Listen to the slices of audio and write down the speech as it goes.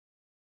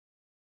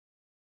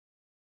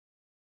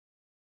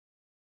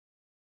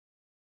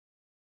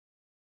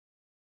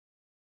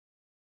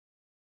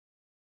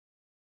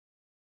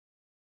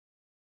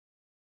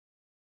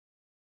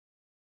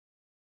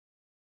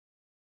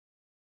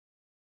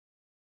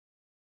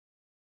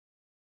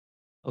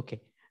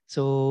Okay,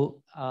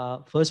 so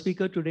first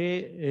speaker today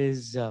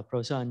is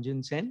Professor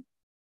Anjan Sen,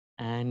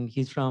 and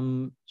he's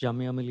from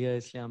Jamia Millia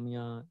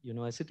Islamia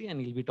University,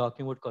 and he'll be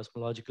talking about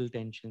cosmological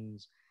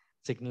tensions,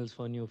 signals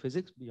for new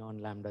physics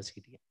beyond lambda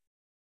CDM.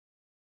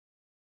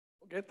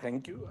 Okay,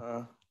 thank you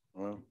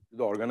to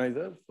the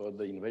organizer for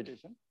the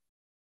invitation.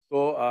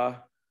 So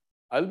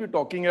I'll be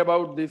talking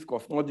about these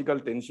cosmological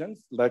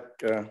tensions, like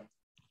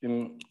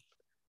in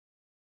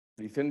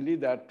recently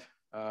that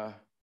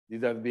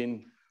these have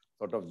been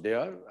sort of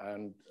there,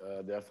 and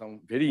there are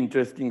some very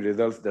interesting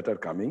results that are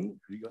coming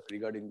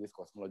regarding these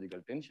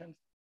cosmological tensions.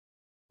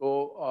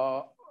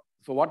 So,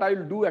 so what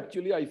I'll do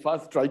actually, I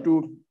first try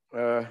to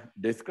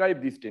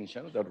describe these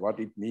tensions, that what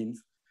it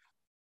means,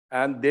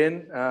 and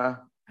then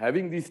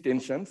having these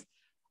tensions,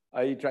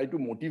 I try to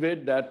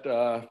motivate that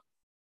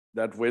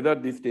that whether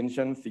this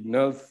tension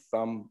signals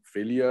some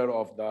failure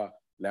of the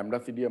lambda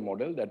CDM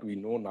model that we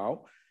know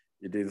now.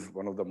 It is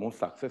one of the most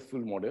successful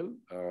model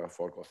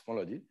for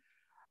cosmology.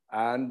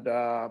 And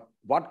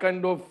what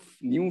kind of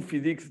new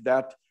physics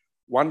that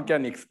one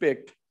can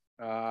expect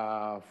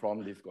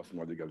from this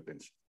cosmological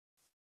tension.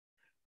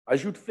 I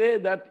should say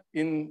that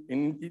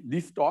in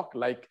this talk,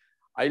 like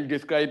I'll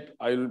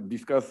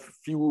discuss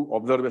few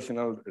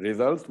observational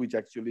results which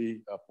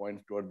actually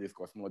point toward this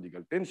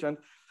cosmological tension.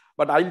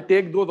 But I'll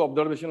take those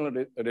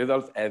observational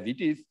results as it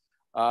is,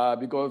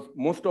 because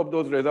most of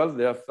those results,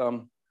 there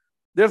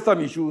are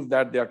some issues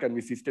that there can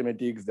be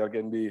systematics, there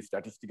can be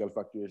statistical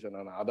fluctuation,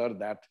 and other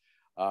that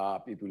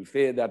people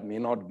say that may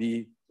not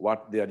be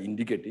what they are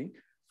indicating.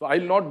 So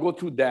I'll not go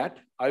through that.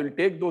 I will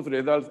take those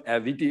results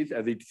as it is,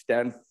 as it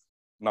stands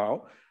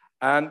now,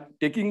 and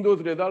taking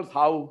those results,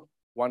 how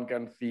one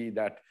can see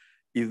that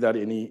is there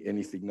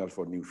any signal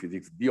for new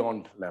physics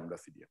beyond lambda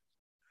CDM.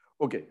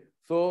 Okay,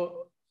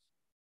 so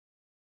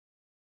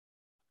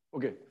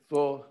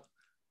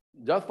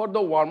just for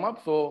the warm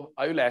up, so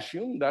I will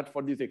assume that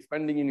for this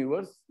expanding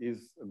universe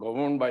is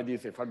governed by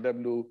this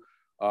FRW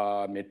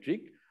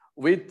metric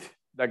with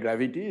the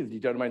gravity is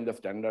determined the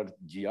standard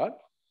GR.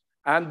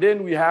 And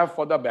then we have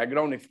for the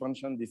background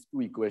expansion, these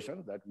two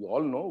equations that we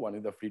all know. One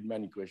is the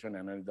Friedmann equation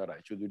and another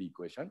the Raichuduri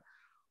equation.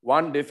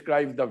 One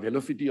describes the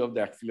velocity of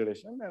the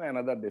acceleration and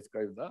another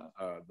describes the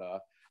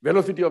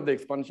velocity of the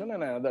expansion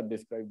and another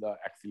describes the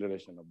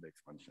acceleration of the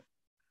expansion.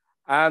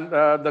 And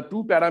the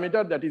two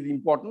parameters that is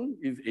important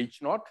is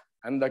H naught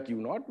and the Q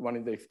naught. One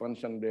is the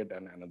expansion rate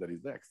and another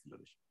is the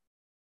acceleration.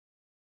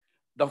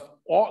 The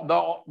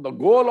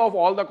goal of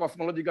all the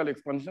cosmological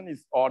expansion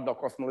is, or the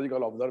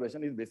cosmological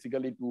observation is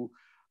basically to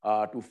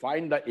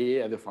find the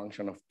A as a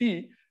function of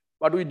T,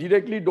 but we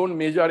directly don't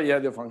measure A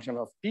as a function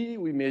of T.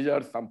 We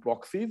measure some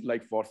proxies,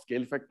 like for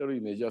scale factor, we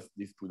measure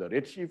this to the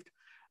redshift.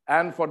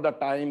 And for the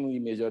time, we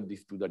measure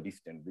this to the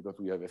distance because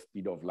we have a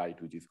speed of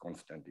light, which is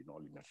constant in all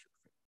inertial field.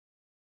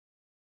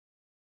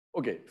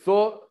 Okay,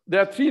 so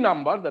there are three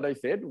numbers that I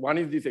said. One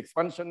is this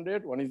expansion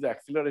rate, one is the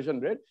acceleration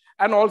rate,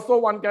 and also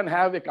one can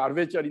have a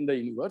curvature in the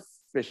universe,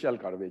 spatial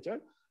curvature.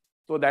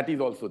 So that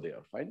is also there,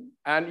 fine.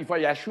 And if I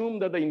assume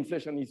that the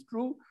inflation is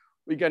true,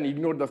 we can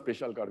ignore the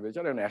spatial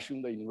curvature and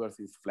assume the universe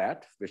is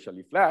flat,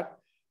 spatially flat.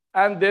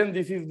 And then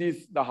this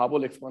is the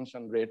Hubble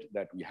expansion rate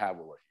that we have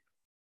over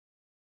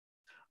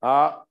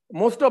here.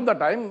 Most of the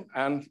time,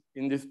 and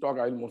in this talk,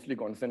 I'll mostly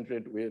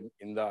concentrate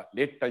in the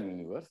late time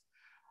universe.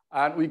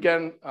 And we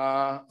can,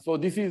 so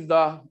this is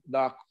the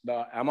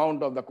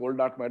amount of the cold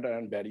dark matter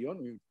and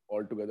baryon. We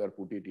altogether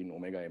put it in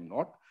omega m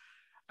naught.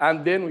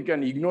 And then we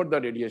can ignore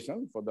the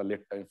radiation for the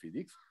late time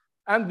physics.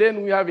 And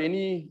then we have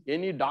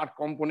any dark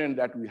component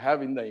that we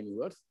have in the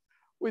universe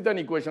with an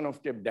equation of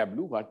step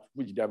W,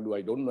 which W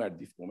I don't know at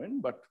this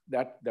moment, but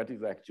that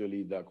is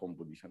actually the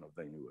composition of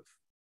the universe.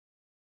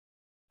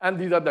 And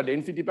these are the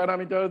density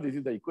parameters. This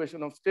is the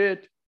equation of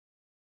state.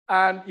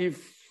 And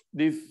if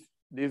this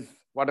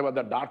whatever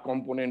the dark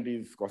component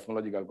is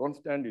cosmological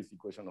constant, this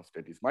equation of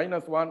state is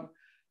 -1.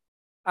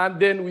 And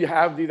then we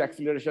have this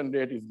acceleration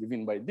rate is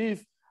given by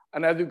this.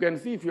 And as you can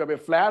see, if you have a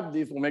flat,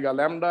 this omega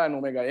lambda and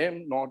omega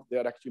m naught, they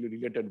are actually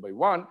related by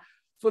 1.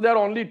 So there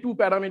are only two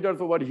parameters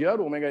over here,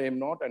 omega m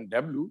naught and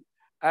W.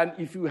 And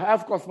if you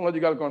have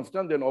cosmological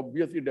constant, then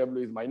obviously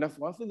W is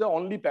 -1. So the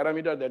only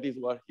parameter that is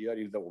over here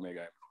is the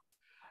omega m naught.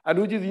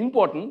 And which is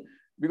important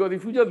because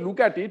if you just look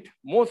at it,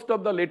 most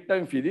of the late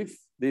time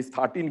physics, this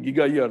 13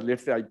 giga-year,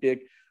 let's say I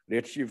take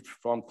redshift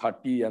from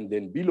 30 and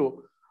then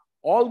below,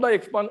 all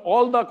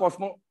the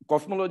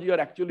cosmology are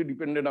actually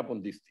dependent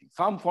upon this thing,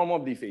 some form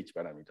of this H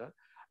parameter.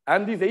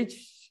 And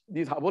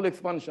this Hubble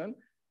expansion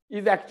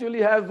is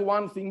actually has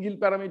one single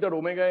parameter,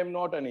 omega m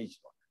naught and H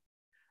naught.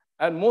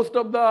 And most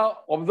of the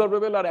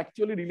observable are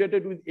actually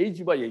related with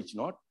H by H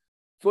naught.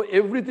 So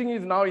everything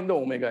is now in the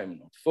omega m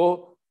naught.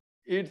 So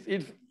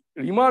it's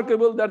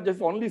remarkable that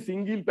there's only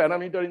single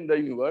parameter in the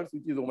universe,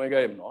 which is omega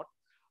m naught,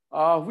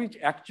 which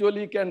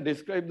actually can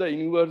describe the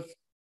universe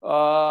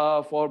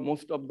for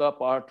most of the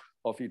part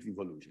of its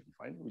evolution,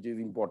 fine, which is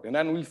important.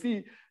 And we'll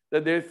see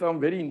that there is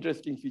some very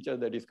interesting feature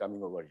that is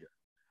coming over here.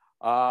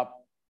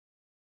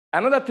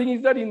 Another thing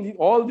is that in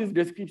all this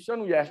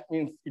description,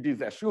 it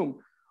is assumed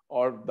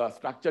or the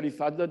structure is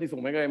such that this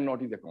omega m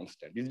naught is a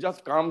constant. It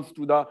just comes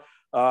to the,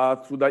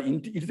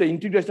 it's the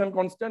integration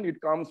constant. It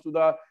comes to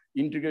the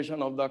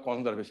integration of the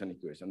conservation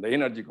equation, the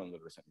energy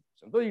conservation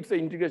equation. So it's an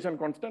integration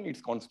constant,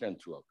 it's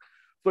constant throughout.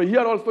 So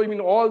here also, I mean,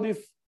 all this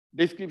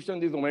description,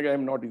 this omega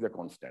m naught is a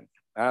constant.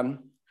 And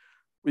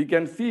we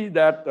can see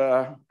that,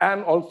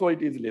 and also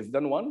it is less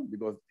than 1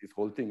 because this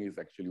whole thing is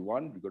actually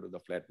 1 because of the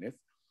flatness.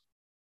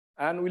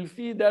 And we'll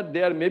see that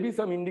there may be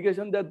some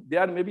indication that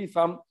there may be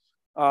some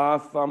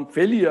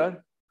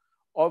failure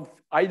of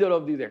either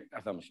of these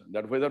assumptions,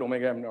 that whether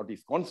omega m naught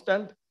is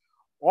constant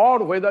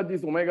or whether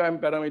this omega m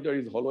parameter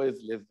is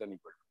always less than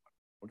equal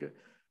to 1. Okay,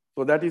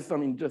 so that is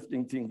some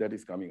interesting thing that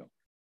is coming up.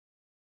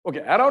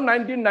 Okay, around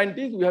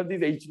 1990s, we have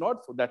this H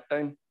naught. So that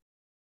time,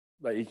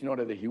 the H naught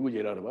has a huge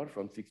error bar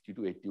from 60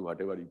 to 80,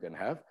 whatever you can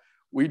have.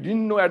 We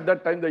didn't know at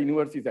that time the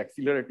universe is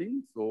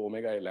accelerating. So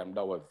omega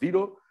lambda was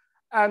 0.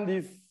 And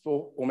this,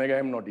 so omega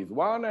m naught is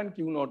 1 and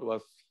Q naught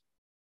was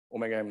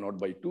omega m naught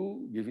by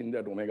 2, given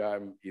that omega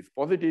m is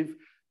positive,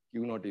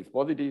 Q naught is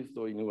positive,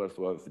 so universe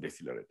was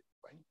decelerating.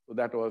 Right? So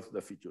that was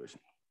the situation.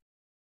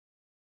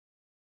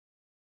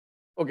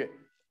 Okay,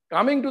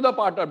 coming to the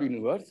part of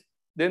universe,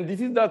 then this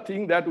is the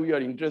thing that we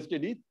are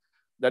interested in.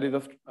 That is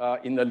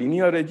in the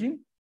linear regime.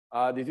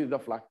 This is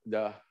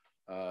the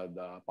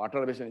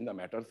perturbation in the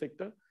matter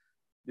sector.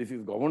 This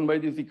is governed by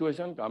this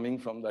equation coming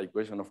from the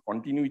equation of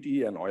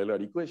continuity and Euler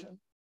equation.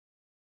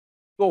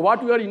 So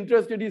what we are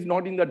interested is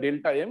not in the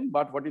delta M,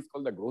 but what is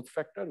called the growth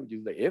factor, which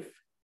is the F,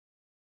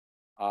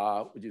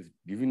 which is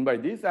given by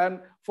this. And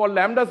for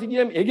lambda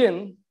CDM,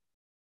 again,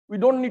 we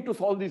don't need to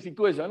solve this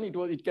equation.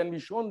 It can be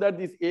shown that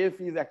this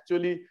F is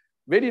actually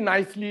very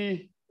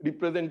nicely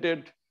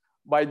represented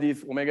by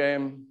this omega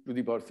m to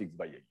the power 6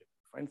 by 8.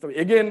 Fine. So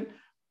again,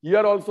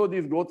 here also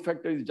this growth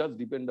factor is just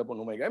dependent upon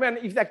omega m. And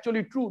it's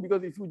actually true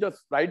because if you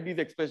just write this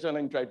expression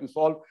and try to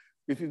solve,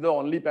 this is the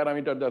only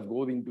parameter that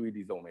goes into it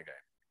is the omega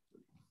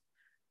m.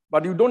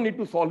 But you don't need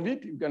to solve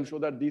it. You can show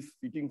that this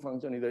fitting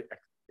function is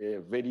a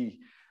very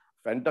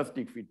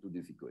fantastic fit to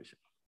this equation.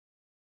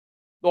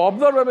 The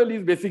observable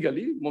is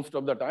basically, most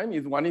of the time,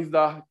 one is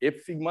the F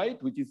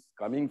sigmoid, which is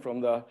coming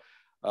from the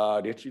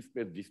redshift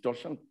space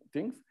distortion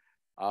things.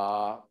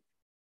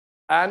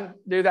 And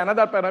there's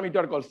another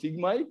parameter called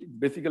sigmoid. It's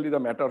basically the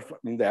matter,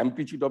 the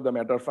amplitude of the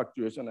matter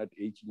fluctuation at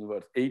 8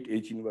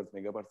 H inverse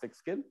megaparsec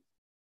scale.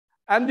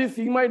 And this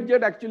sigmoid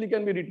jet actually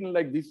can be written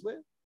like this way.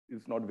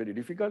 It's not very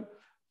difficult.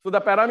 So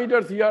the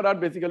parameters here are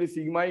basically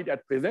sigmoid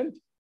at present,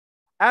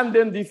 and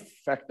then this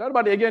factor.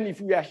 But again,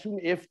 if we assume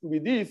F to be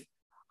this,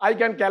 I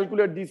can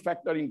calculate this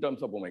factor in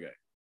terms of omega.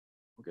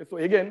 Okay, so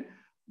again,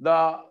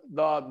 the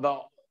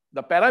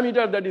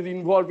parameter that is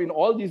involved in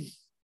all these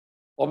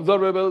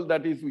observable,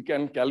 that is, we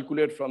can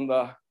calculate from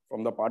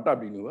the part of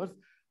the universe,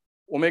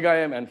 omega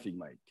m and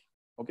sigmoid.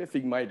 Okay,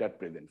 sigmoid at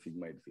present,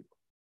 sigmoid 0.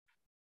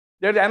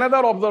 There's another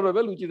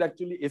observable, which is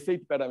actually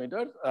S8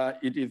 parameter.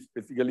 It is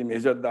basically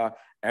measured the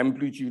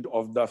amplitude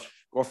of the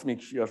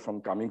cosmic shear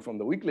coming from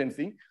the weak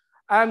lensing.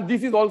 And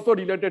this is also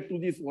related to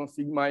this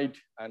sigmoid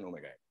and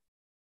omega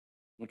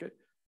m. Okay.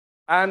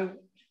 And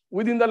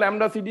within the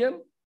lambda CDM,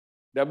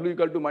 W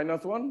equal to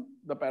 -1,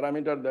 the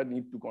parameter that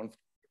need to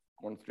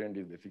constraint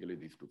is basically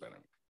these two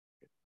parameters.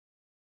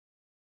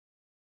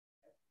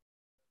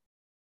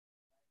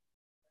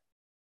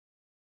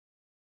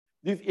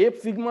 This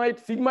F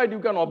sigmoid you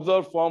can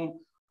observe from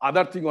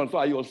other thing also.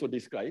 I also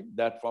described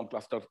that from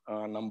cluster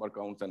number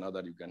counts and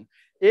other you can.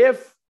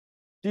 F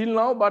till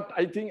now, but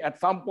I think at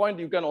some point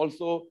you can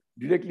also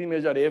directly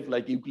measure F,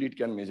 like Euclid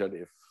can measure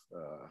F.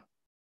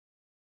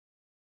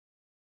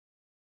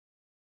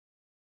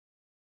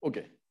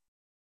 Okay.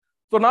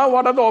 So now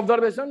what are the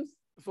observations?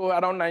 So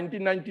around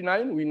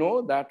 1999, we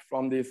know that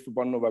from the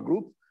supernova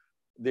group,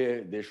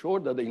 they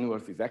showed that the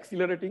universe is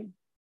accelerating.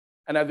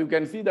 And as you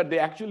can see that they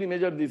actually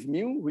measure this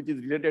mu, which is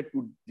related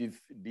to this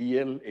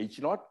dl h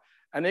naught.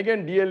 And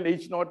again, dl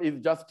h naught is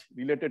just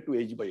related to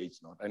h by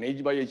h naught. And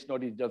h by h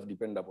naught is just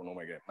dependent upon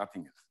omega,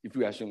 nothing else, if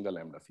you assume the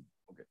lambda c.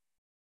 Okay.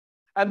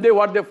 And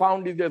what they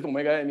found is that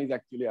omega m is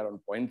actually around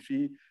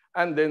 0.3.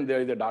 And then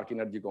there is a dark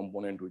energy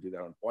component, which is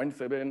around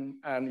 0.7.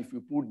 And if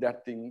you put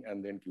that thing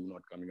and then Q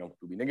naught coming out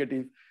to be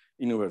negative,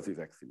 universe is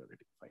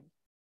accelerating. Fine.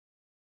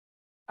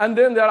 And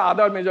then there are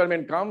other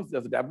measurement comes,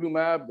 there's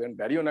WMAP, then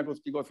baryon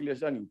acoustic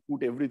oscillation. You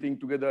put everything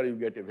together, you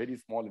get a very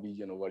small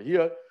region over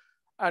here.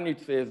 And it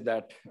says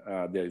that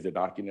there is a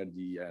dark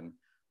energy and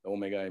the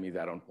omega m is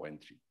around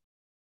 0.3.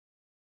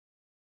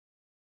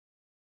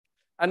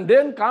 And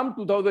then come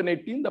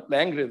 2018, the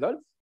Planck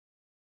results,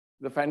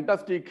 the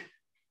fantastic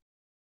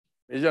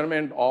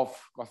measurement of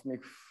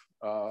cosmic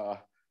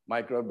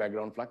microwave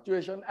background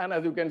fluctuation. And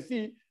as you can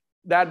see,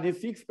 that the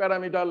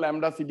 6-parameter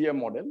lambda CDM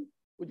model,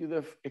 which is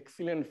an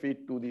excellent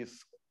fit to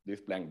this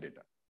Planck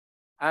data.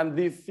 And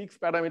this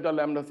 6-parameter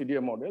lambda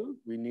CDM model,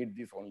 we need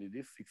only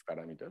these 6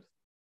 parameters.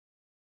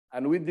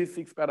 And with these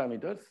 6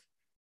 parameters,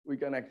 we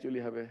can actually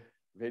have a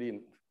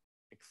very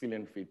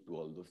excellent fit to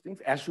all those things,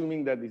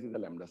 assuming that this is a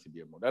lambda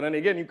CDM model. And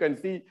again, you can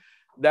see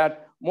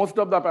that most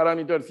of the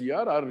parameters here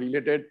are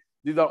related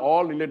These are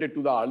all related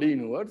to the early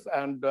universe,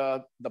 and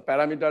the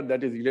parameter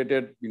that is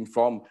related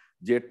from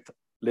Z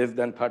less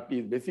than 30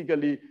 is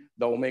basically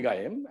the omega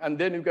m, and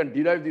then you can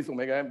derive this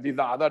omega m. These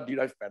are other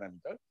derived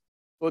parameters.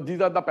 So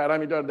these are the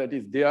parameter that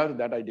is there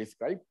that I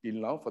described till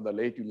now for the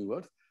late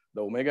universe: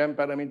 the omega m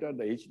parameter,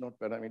 the H naught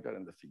parameter,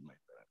 and the sigma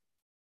parameter.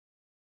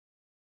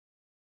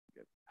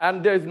 Okay.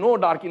 And there is no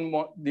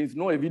there is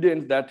no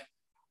evidence that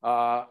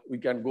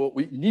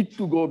we need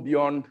to go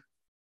beyond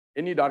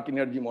any dark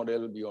energy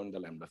model beyond the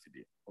lambda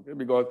CDM, okay?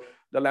 Because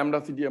the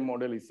lambda CDM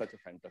model is such a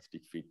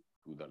fantastic fit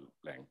to the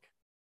Planck.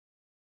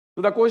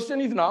 So the question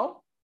is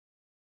now,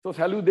 so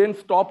shall we then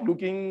stop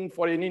looking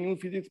for any new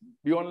physics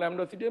beyond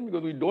lambda CDM,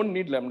 because we don't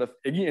need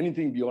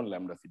anything beyond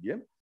lambda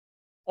CDM.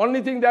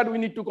 Only thing that we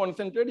need to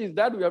concentrate is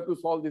that we have to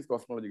solve this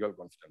cosmological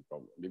constant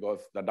problem,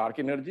 because the dark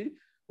energy,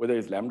 whether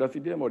it's lambda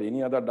CDM or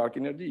any other dark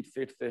energy, it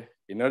sets a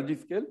energy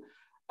scale.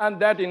 And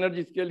that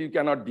energy scale you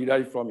cannot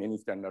derive from any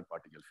standard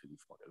particle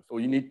physics model. So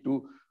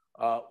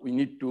we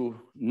need to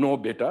know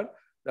better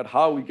that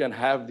how we can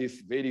have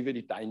this very,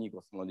 very tiny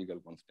cosmological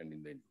constant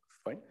in the universe.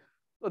 Fine.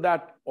 So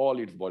that all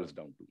it boils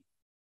down to.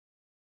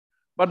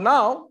 But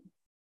now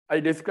I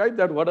described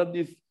that what are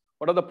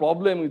the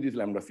problems with this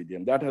lambda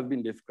CDM. That has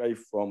been described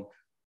from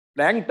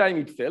Planck time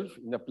itself,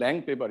 in the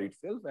Planck paper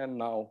itself, and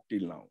now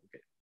till now.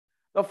 Okay.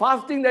 The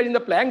first thing that in the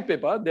Planck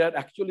paper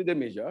they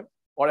measured,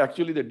 or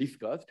actually they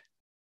discussed,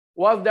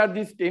 was that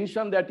this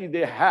tension that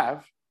they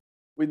have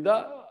with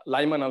the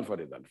Lyman alpha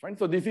result. Fine.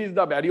 So this is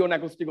the baryon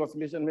acoustic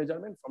oscillation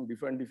measurement from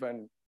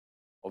different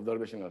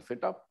observational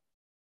setup.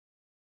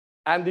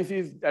 And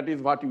that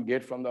is what you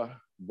get from the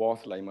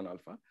Boss Lyman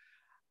alpha.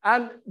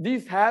 And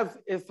this has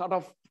a sort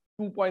of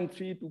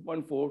 2.3,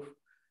 2.4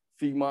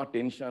 sigma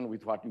tension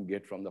with what you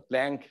get from the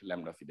Planck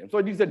lambda CDM. So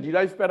it is a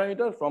derived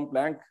parameter from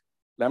Planck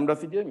lambda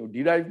CDM. You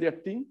derive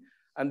that thing,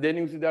 and then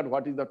you see that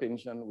what is the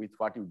tension with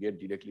what you get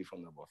directly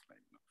from the Boss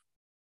Lyman.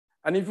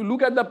 And if you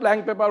look at the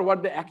Planck paper,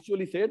 what they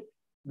actually said,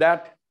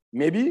 that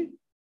maybe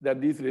that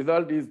this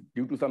result is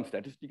due to some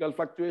statistical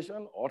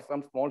fluctuation or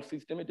some small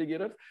systematic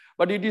errors.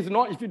 But it is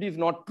not, if it is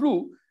not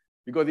true,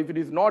 because if it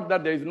is not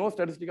that there is no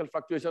statistical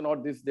fluctuation or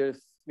this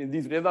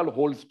result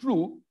holds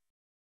true,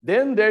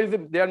 then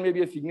there may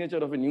be a signature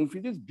of a new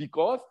physics,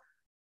 because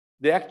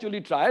they actually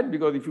tried,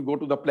 because if you go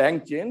to the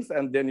Planck chains,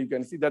 and then you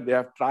can see that they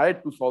have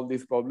tried to solve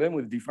this problem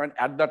with defined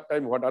at that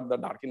time what are the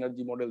dark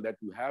energy model that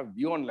you have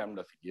beyond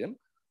lambda CDM.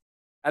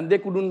 And they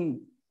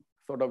couldn't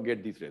sort of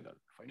get this result.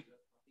 Fine.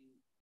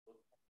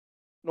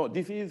 No,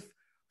 this is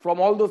from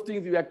all those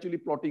things, you actually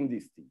plotting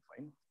this thing,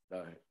 fine?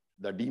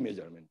 The D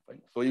measurement, fine?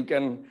 So you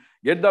can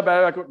get the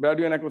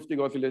baryon acoustic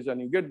oscillation,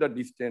 you get the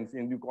distance,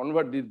 and you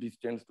convert this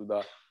distance to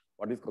the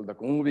what is called the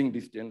comoving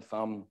distance,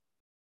 some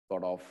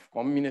sort of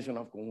combination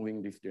of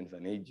comoving distance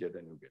and HZ,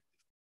 and you get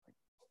this.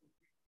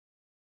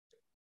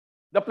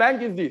 The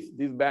Planck is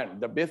this band,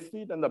 the base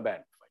fit and the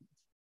band. Fine?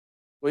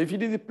 So if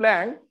it is a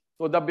Planck,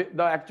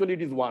 so actually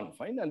it is 1,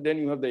 fine, and then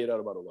you have the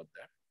error bar over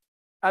there.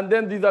 And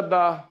then these are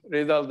the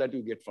results that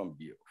you get from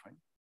BO, fine.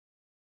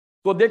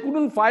 So they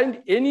couldn't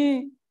find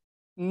any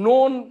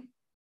known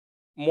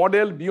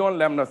model beyond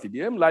lambda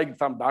CDM, like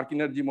some dark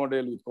energy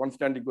model with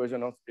constant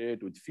equation of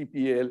state, with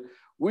CPL,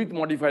 with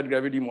modified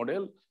gravity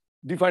model,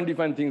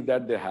 different things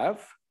that they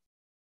have.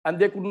 And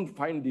they couldn't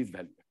find this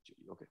value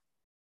actually, okay.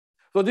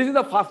 So this is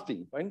the first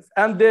thing, fine.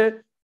 And they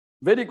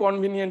very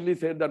conveniently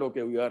said that,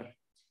 okay, we are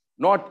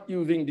not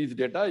using this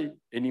data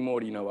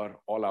anymore in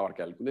all our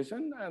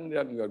calculation, and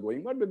then we are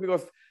going on,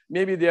 because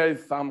maybe there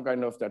is some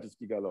kind of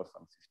statistical or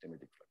some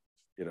systematic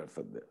errors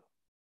are there.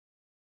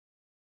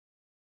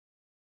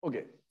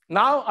 Okay,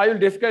 now I will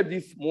describe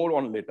this more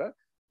on later,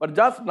 but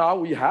just now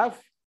we have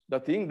the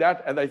thing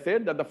that, as I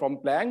said, that from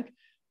Planck,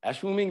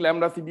 assuming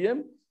lambda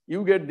CDM,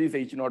 you get this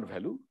H0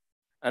 value.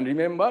 And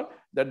remember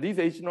that this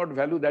H0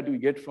 value that we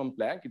get from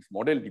Planck, it's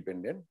model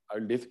dependent. I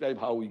will describe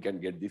how we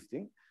can get this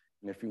thing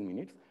in a few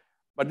minutes.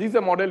 But this is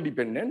a model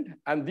dependent,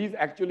 and this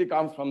actually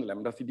comes from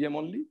lambda CDM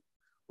only.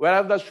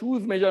 Whereas the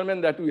shoes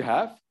measurement that we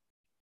have,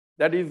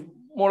 that is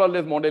more or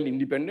less model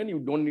independent. You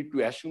don't need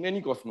to assume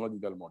any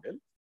cosmological model.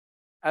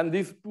 And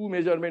these two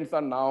measurements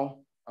are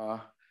now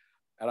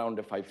around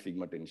the 5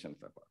 sigma tensions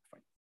apart.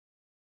 Fine.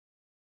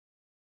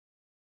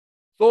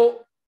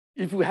 So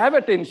if you have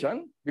a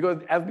tension,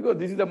 because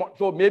this is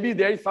so maybe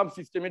there is some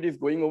systematic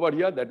going over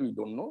here that we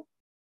don't know.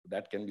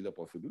 That can be the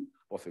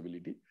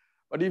possibility.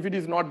 But if it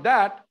is not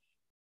that,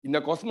 in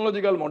the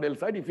cosmological model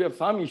side, if you have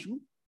some issue,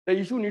 the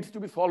issue needs to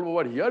be solved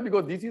over here,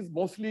 because this is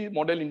mostly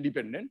model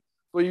independent.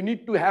 So you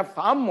need to have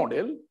some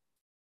model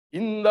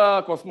in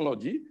the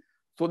cosmology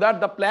so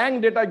that the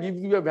Planck data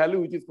gives you a value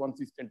which is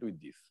consistent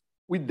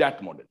with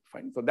that model.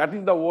 Fine. So that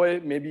is the way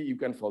maybe you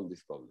can solve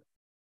this problem.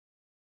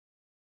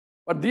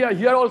 But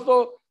here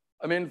also,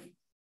 I mean,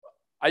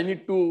 I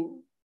need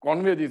to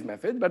convey this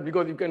message, but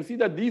because you can see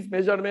that this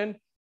measurement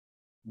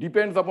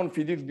depends upon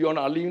physics beyond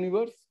early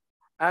universe.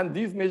 And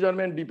this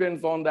measurement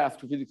depends on the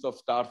astrophysics of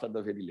stars at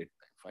the very late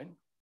time, fine?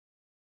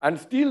 And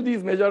still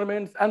these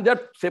measurements, and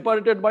they're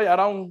separated by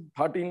around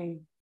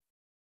 13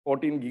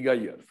 14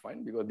 gigayears,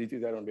 fine, because this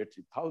is around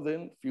redshift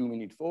 1000, few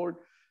minutes old.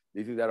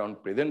 This is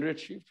around present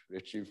redshift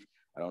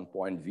around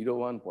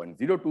 0.01,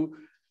 0.02.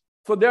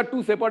 So they are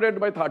two separated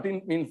by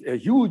 13, means a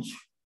huge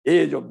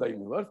age of the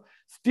universe.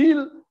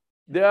 Still,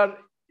 they are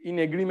in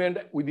agreement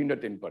within the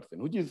 10%,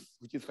 which is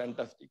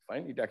fantastic,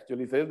 fine. It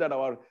actually says that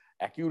our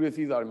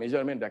accuracies, our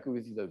measurement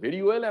accuracies are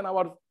very well, and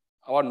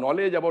our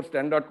knowledge about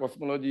standard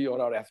cosmology or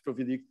our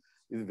astrophysics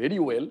is very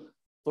well.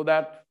 So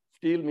that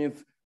still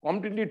means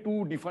completely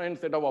two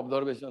different set of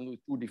observations with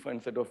two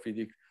different set of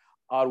physics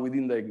are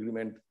within the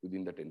agreement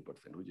within the 10%,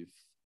 which is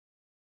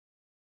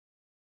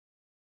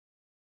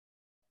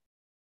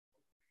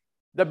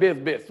the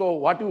base. So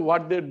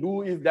what they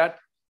do is that,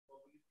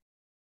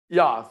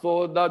 yeah,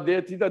 so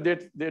they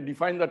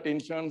define the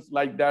tensions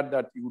like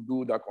that you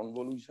do the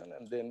convolution,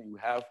 and then you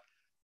have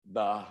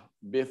the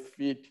base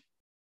fit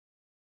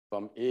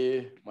from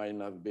A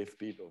minus base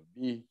fit of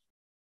B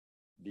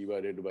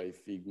divided by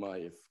sigma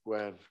A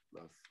square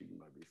plus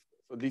sigma B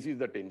square. So this is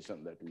the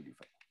tension that we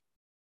define.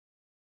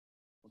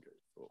 Okay,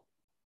 so.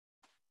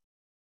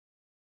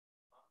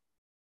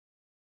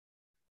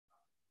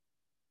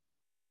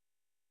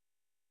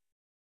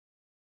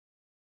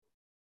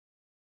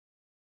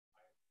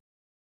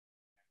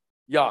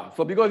 Yeah,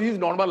 so because he's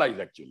normalized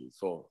actually.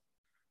 So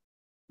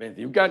means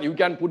you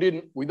can put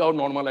in without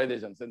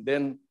normalizations, and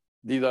then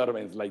these are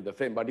means like the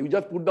same. But you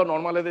just put the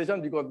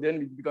normalization because then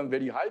it becomes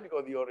very high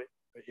because your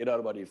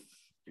error bar is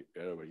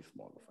very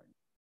small. Fine.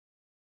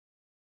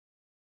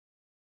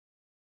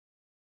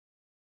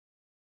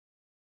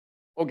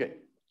 Okay.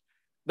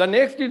 The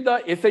next is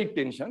the S8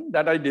 tension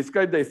that I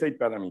described the S8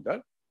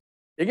 parameter.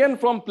 Again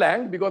from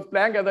Planck, because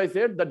Planck, as I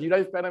said, the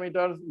derived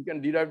parameters, you can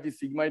derive the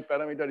sigmoid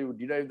parameter, you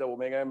derive the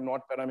omega m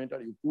naught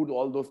parameter, you put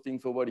all those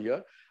things over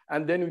here,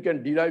 and then you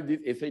can derive this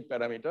S8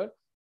 parameter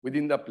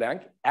within the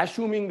Planck,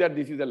 assuming that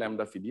this is a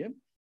lambda CDM.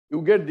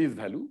 You get this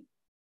value.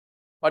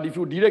 But if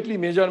you directly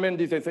measurement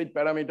this S8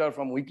 parameter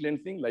from weak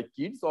lensing, like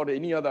kids or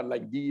any other,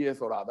 like DES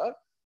or other,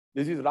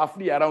 this is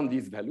roughly around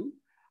this value.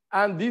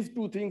 And these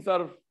two things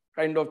are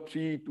kind of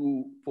 3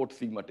 to 4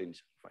 sigma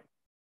tension. Fine.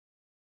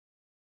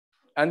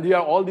 And they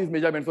are all these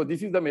measurements. So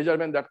this is the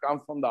measurement that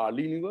comes from the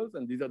early universe,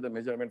 and these are the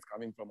measurements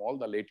coming from all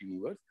the late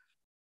universe.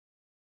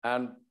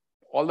 And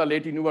all the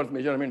late universe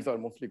measurements are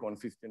mostly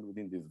consistent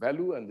within this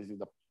value, and this is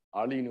the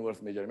early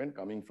universe measurement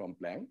coming from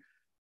Planck.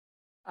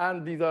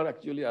 And these are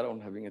actually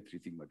around having a 3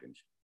 sigma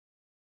tension.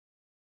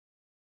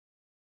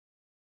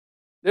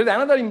 There's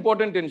another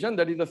important tension,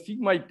 that is the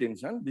sigmoid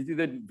tension. This is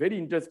a very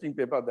interesting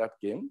paper that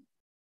came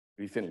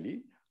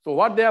recently. So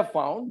what they have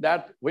found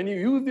that when you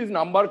use this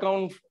number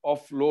count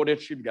of low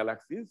redshift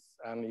galaxies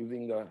and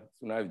using the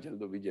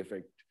Sunyaev-Jeldovic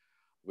effect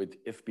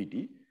with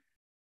SPT,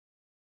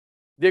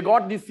 they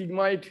got this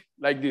sigmoid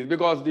like this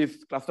because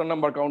this cluster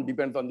number count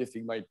depends on the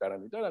sigmoid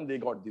parameter, and they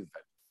got this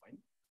value. Fine.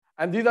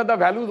 And these are the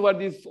values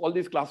where all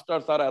these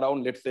clusters are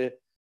around, let's say,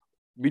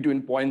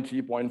 between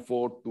 0.3,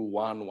 0.4 to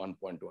 1, 1.1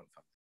 something.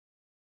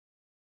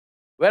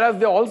 Whereas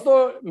they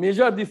also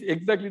measure this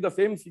exactly the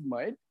same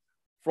sigmoid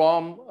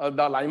from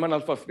the Lyman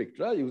alpha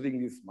spectra using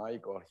this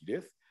Mike or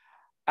Hires,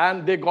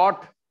 and they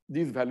got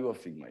this value of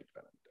sigmoid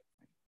parameter.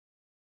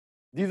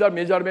 These are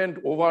measurement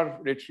over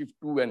redshift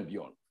 2 and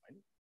beyond.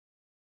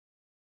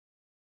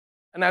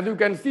 And as you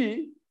can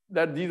see,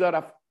 that these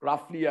are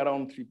roughly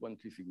around 3.3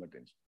 sigma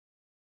tension.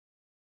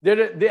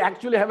 They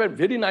actually have a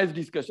very nice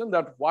discussion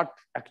that what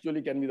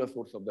actually can be the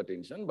source of the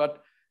tension,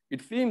 but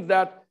it seems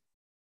that,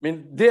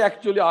 they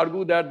actually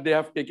argue that they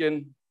have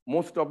taken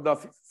most of the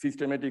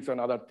systematics and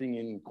other thing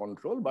in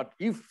control, but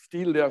if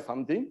still there's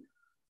something,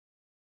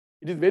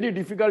 it is very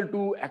difficult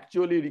to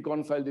actually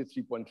reconcile this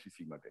 3.3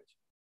 sigma tension.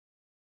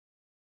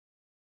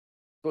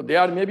 So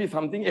there may be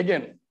something,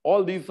 again,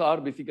 all these are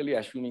basically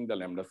assuming the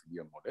lambda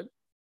CDM model.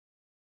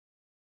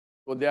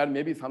 So there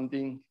may be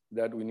something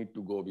that we need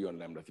to go beyond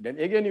lambda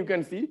CDM. Again, you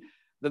can see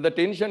that the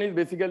tension is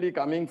basically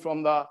coming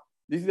from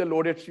this is a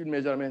low redshift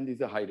measurement, this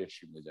is a high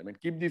redshift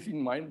measurement. Keep this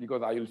in mind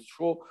because I will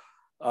show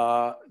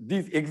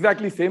these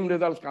exactly same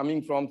results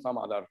coming from some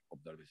other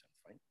observations.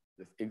 Right?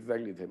 Just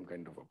exactly the same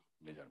kind of a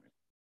measurement.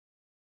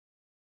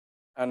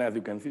 And as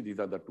you can see, these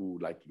are the two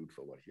likelihoods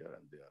over here,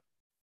 and they are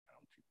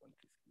around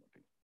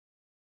 3.3.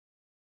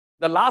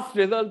 The last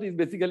result is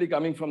basically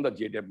coming from the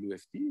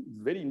JWST.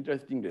 It's very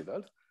interesting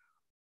results.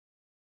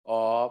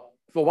 So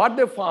what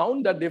they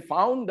found that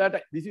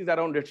this is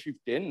around redshift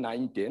 10,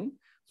 9, 10.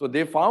 So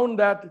they found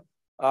that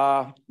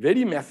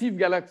very massive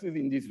galaxies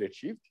in this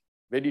redshift,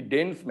 very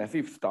dense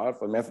massive stars,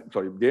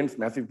 or dense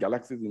massive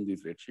galaxies in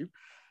this redshift.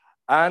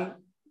 And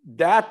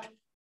that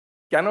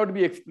cannot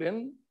be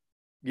explained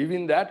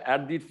given that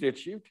at this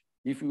redshift,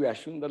 if you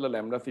assume that the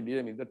lambda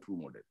CDM is the true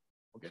model.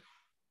 Okay.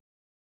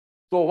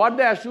 So what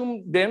they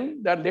assume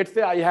then, that let's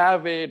say I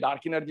have a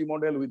dark energy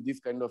model with this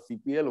kind of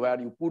CPL where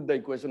you put the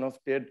equation of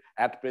state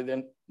at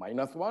present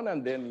 -1,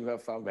 and then you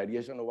have some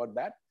variation over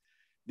that.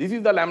 This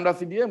is the lambda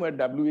CDM where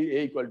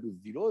WA equal to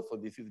 0. So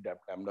this is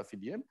lambda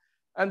CDM.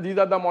 And these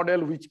are the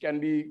model which can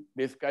be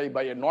described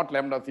by a not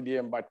lambda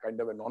CDM, but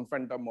kind of a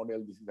non-phantom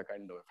model. This is a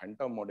kind of a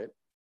phantom model.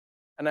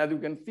 And as you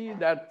can see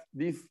that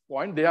this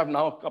point, they have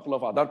now a couple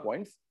of other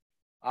points.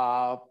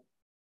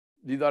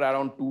 These are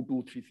around 2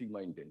 to 3 sigma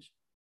intention.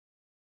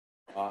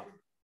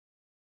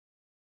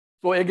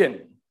 So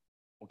again,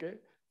 okay.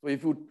 So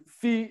if you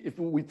see, if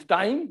you, with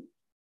time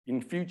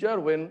in future,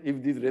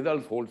 if these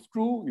results holds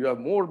true, you have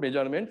more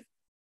measurements,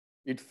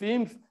 it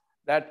seems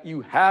that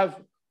you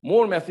have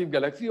more massive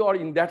galaxy, or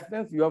in that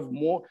sense, you have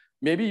more,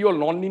 maybe your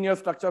nonlinear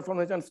structure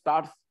formation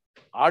starts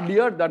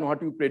earlier than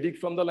what you predict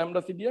from the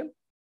lambda CDM.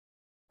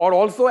 Or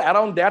also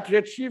around that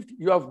redshift,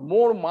 you have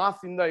more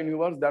mass in the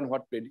universe than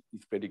what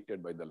is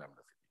predicted by the lambda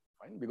CDM,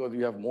 fine? Because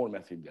you have more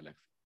massive galaxy.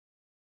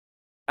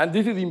 And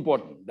this is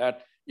important,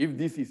 that if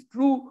this is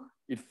true,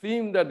 it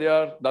seems that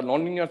the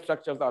nonlinear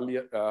structures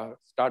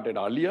started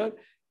earlier.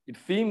 It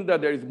seems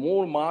that there is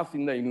more mass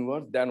in the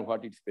universe than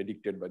what is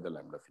predicted by the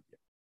lambda CDM.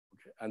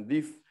 Okay? And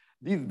this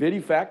very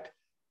fact,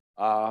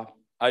 I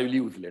will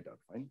use later,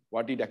 fine?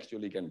 What it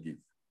actually can give.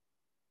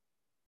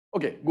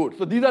 Okay, good.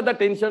 So these are the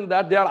tensions.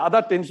 That there are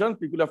other tensions.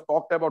 People have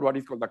talked about what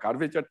is called the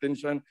curvature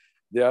tension.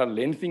 There are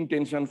lensing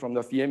tension from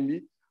the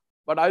CMB,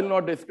 but I will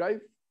not describe.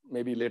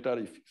 Maybe later,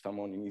 if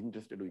someone is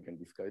interested, we can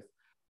discuss.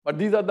 But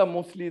these are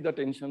mostly the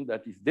tension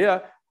that is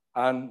there,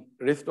 and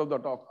rest of the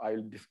talk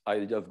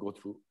I'll just go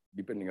through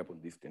depending upon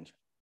this tension.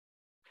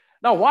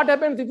 Now, what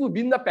happens if you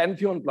bin the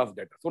Pantheon plus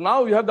data? So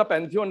now you have the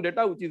Pantheon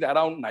data, which is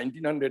around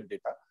 1900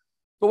 data.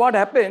 So what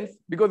happens?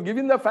 Because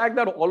given the fact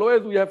that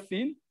always we have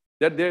seen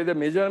that there is a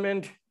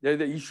measurement, there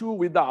is an issue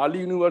with the early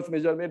universe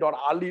measurement or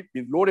early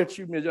low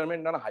redshift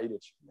measurement and a high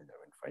redshift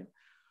measurement, fine?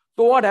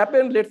 So what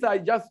happens? Let's say I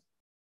just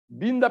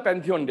bin the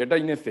Pantheon data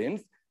in a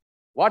sense.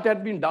 What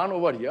had been done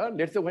over here?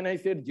 Let's say when I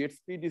said jet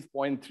speed is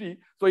 0.3.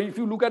 So if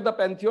you look at the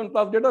Pantheon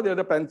plus data, there's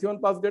the Pantheon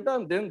plus data,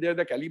 and then there's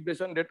the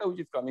calibration data,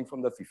 which is coming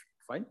from the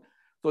CFIT, fine?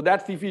 So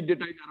that CFIT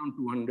data is around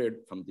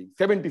 200 something,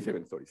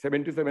 77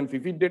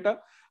 CFIT data.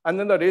 And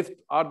then the rest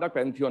are the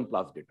Pantheon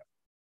plus data.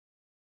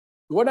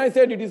 When I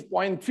said it is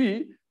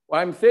 0.3,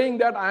 I'm saying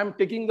that I am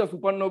taking the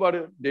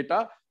supernova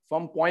data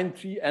from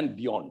 0.3 and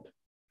beyond.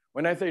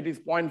 When I say it is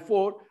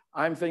 0.4,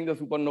 I'm saying the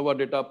supernova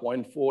data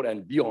 0.4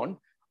 and beyond.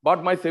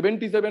 But my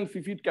 77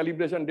 CFIT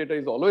calibration data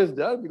is always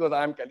there because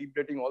I am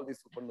calibrating all these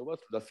supernovas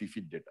to the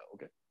CFIT data,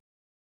 okay?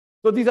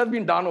 So this has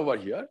been done over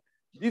here.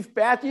 This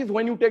patch is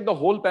when you take the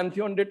whole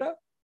Pantheon data,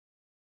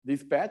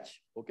 this patch,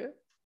 okay?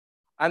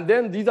 And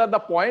then these are the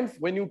points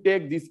when you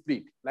take this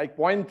split, like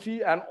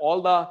 0.3 and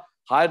all the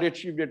high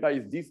redshift data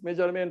is this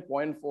measurement,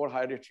 0.4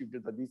 high redshift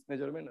data, this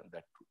measurement, and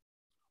that too.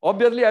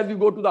 Obviously, as you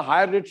go to the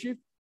higher redshift,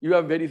 you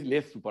have very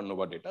less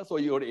supernova data, so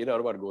your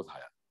error bar goes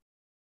higher.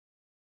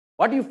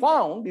 What you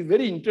found is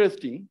very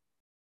interesting,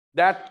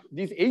 that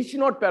this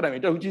H0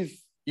 parameter, which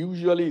is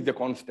usually the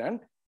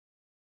constant,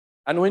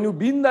 and when you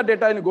bin the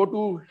data and you go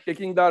to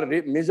taking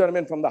the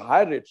measurement from the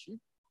higher redshift,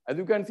 as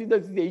you can see,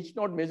 that the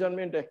H0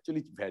 measurement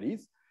actually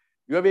varies.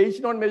 You have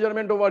H0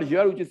 measurement over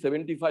here, which is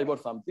 75 or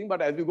something,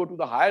 but as you go to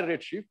the higher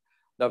redshift,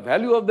 the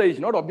value of the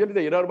H0, obviously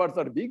the error bars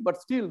are big,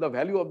 but still the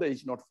value of the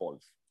H0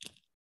 falls.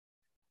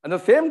 At the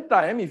same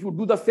time, if you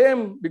do the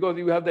same, because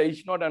you have the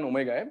H0 and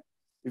omega m,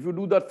 if you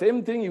do the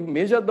same thing, you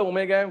measure the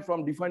omega m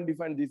from define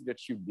this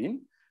redshift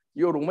bin,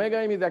 your omega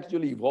m is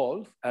actually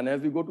evolved. And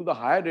as you go to the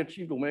higher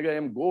redshift, omega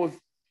m goes,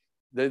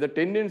 there is a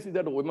tendency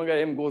that omega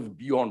m goes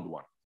beyond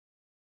 1.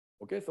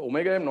 Okay, so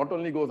omega m not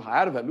only goes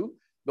higher value,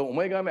 the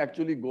omega m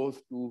actually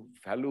goes to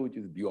value which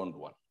is beyond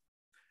 1.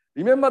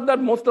 Remember that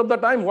most of the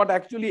time, what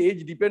actually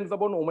H depends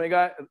upon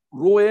omega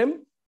rho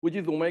m, which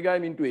is omega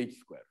m into H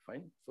square,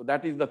 fine? So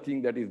that is the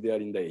thing that is there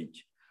in the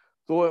H.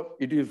 So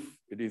it is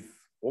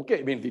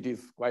okay, means it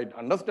is quite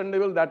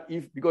understandable that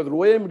because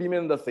rho m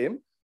remains the same,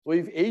 so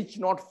if H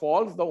not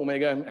falls, the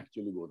omega m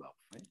actually goes up.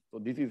 Right? So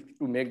this is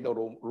to make the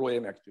rho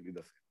m actually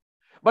the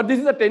same. But this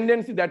is a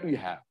tendency that we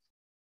have.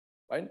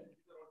 Right?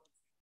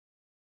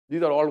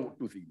 These are all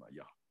 2 sigma,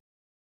 yeah.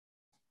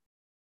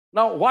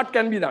 Now, what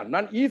can be done?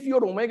 Now, if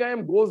your omega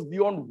m goes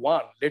beyond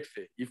 1, let's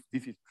say, if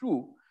this is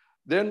true,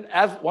 then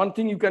as one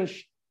thing you can,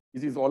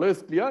 this is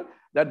always clear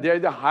that there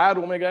is a higher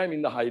omega m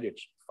in the high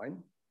redshift, fine?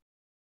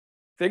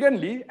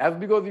 Secondly, as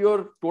because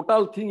your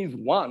total thing is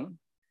 1,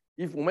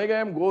 if omega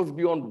m goes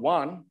beyond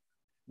 1,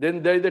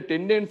 then there is a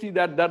tendency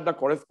that the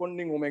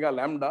corresponding omega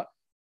lambda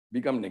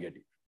become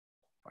negative,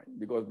 fine?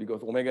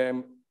 Because omega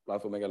m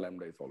plus omega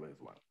lambda is always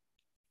 1.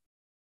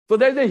 So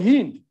there is a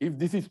hint, if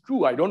this is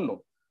true, I don't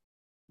know.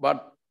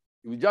 But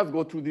we just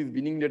go through this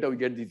binning data, we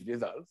get these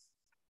results.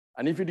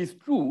 And if it is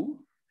true,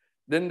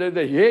 then there's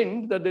a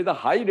hint that there's a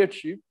high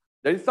redshift.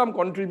 There is some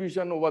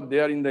contribution over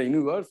there in the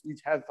universe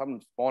which has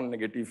some small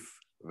negative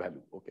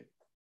value. Okay.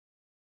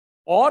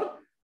 Or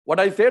what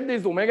I said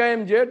is omega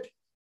mz,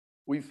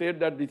 we said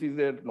that this is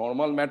a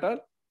normal matter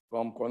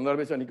from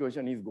conservation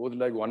equation is goes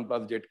like 1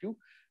 plus zq.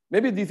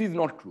 Maybe this is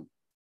not true.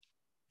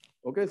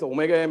 Okay, so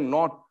omega m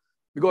not,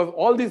 because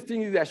all these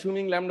things is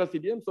assuming lambda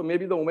CDM, so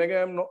maybe the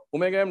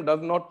omega m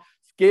does not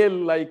scale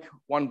like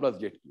 1 plus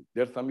zq.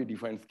 There's some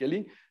defined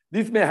scaling.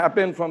 This may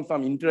happen from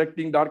some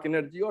interacting dark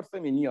energy or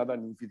some any other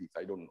new physics,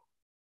 I don't know.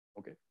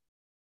 Okay.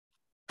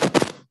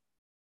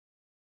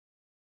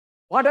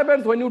 What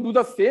happens when you do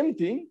the same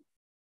thing?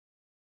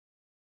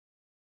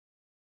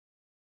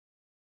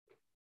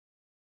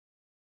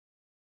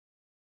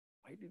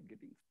 Why it is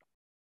getting stuck?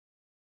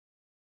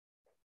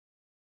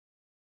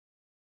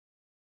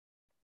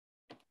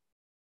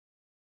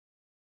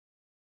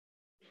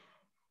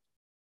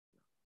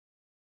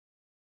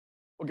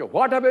 Okay,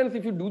 what happens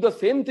if you do the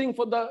same thing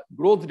for the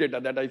growth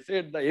data that I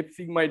said, the F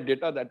sigmoid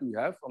data that we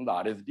have from the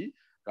RSD?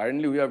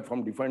 Currently, we have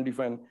from different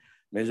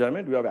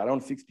measurement, we have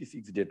around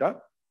 66 data.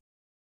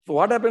 So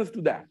what happens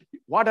to that?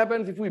 What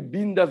happens if we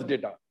bin this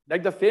data?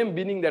 Like the same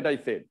binning that I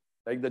said,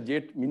 like the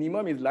Z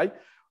minimum is like,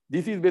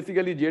 this is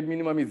basically Z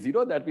minimum is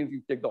 0. That means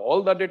you take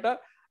all the data.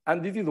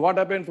 And this is what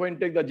happens when you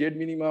take the Z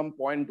minimum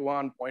 0.1,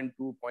 0.2,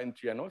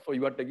 0.3 and all. So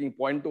you are taking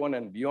 0.1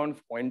 and beyond,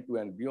 0.2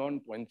 and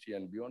beyond, 0.3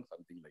 and beyond,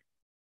 something like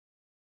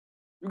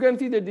that. You can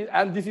see that,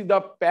 and this is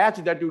the patch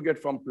that you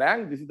get from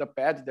Planck. This is the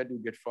patch that you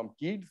get from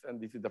kids, and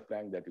this is the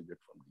Planck that you get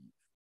from these.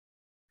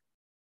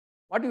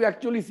 What you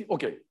actually see,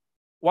 okay.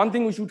 One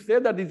thing we should say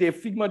that this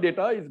F sigma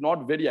data is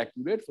not very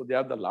accurate, so they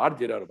have the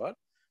large error bar.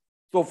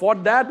 So for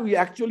that, we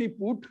actually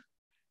put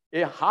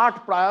a hard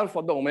prior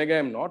for the omega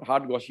m naught,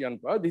 hard Gaussian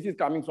prior. This is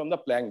coming from the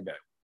Planck diagram.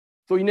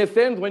 So in a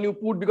sense, when you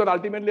put, because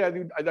ultimately, as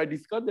I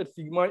discussed, that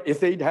sigma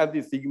S8 has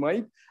the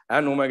sigmoid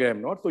and omega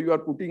m naught. So you are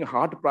putting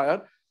hard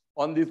prior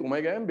on this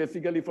omega m,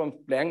 basically from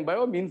Planck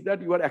bio, means that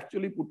you are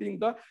actually putting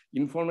the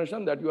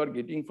information that you are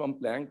getting from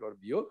Planck or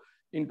bio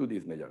into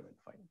this measurement.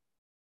 Fine.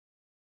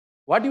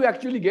 What you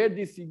actually get,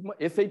 this sigma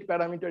S8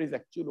 parameter is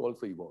actually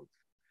also evolved.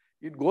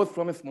 It goes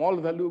from a small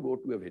value, go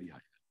to a very high.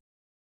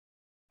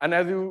 And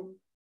as you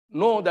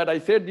know that I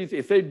said this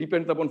S8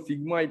 depends upon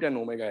sigmoid and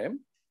omega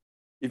m.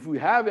 If we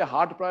have a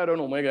hard prior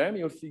on omega m,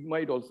 your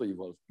sigmoid also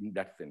evolves in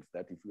that sense,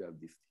 that if you have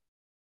this.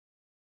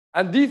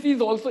 And this is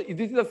also,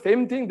 this is the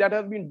same thing that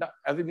has been,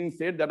 as it been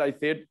said, that I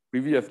said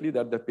previously,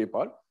 that the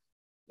paper,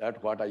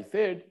 that what I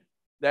said,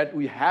 that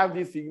we have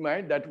this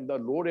sigmoid, that in the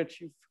low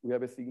redshift, we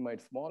have a sigmoid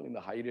small, in the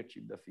high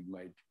redshift, the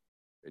sigmoid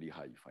very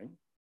high, fine.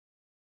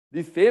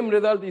 The same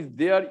result is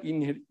there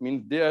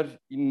inbuilt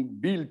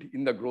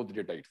in the growth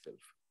data itself.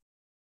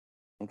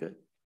 Okay.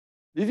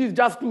 This is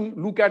just to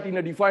look at in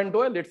a defined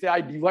way. Let's say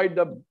I divide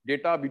the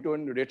data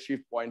between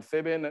redshift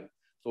 0.7, and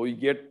so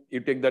you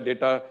take the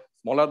data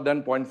smaller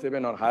than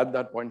 0.7 or higher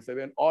than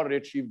 0.7, or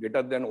redshift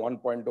greater than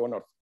 1.1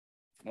 or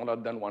smaller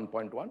than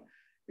 1.1.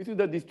 You see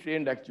that this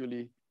trend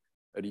actually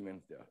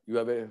remains there. You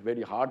have a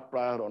very hard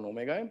prior on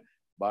omega m,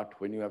 but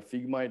when you have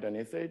sigmoid and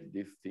S8,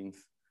 these things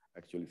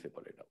actually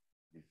separate out.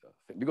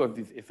 Because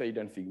these S8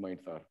 and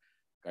sigmoids are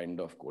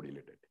kind of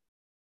correlated.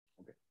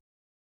 Okay.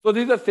 So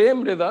this is the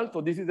same result.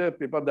 So this is a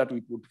paper that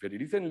we put very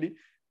recently.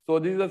 So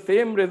this is the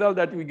same result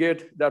that we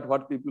get, that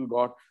what people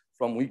got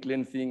from weak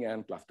lensing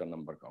and cluster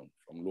number count,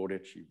 from low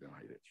redshift and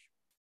high redshift.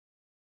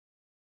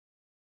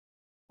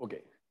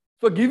 Okay.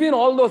 So given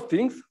all those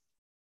things,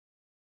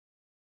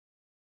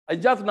 I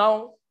just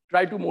now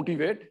try to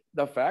motivate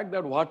the fact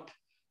that what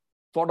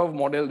sort of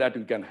model that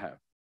we can have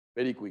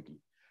very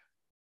quickly.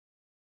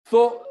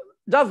 So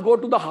just go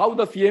to the how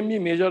the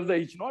CMB measures the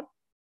H naught.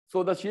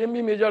 So the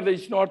CMB measures the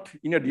H naught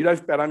in a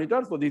derived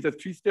parameter. So this is a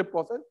three-step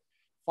process.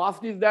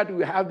 First is that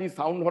we have the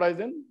sound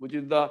horizon, which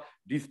is the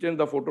distance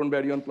the photon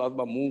baryon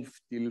plasma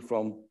moves till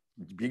from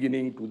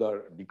beginning to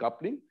the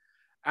decoupling.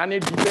 And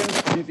it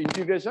depends this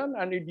integration,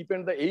 and it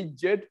depends the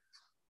HZ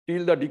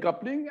till the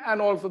decoupling,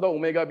 and also the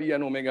omega B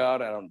and omega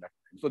R around that.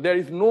 So there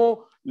is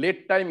no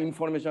late time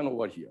information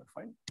over here,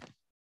 fine.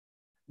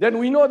 Then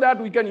we know that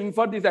we can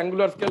infer this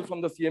angular scale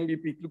from the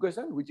CMB peak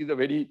location, which is a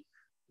very,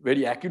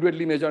 very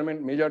accurately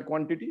measured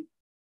quantity.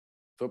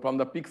 So from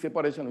the peak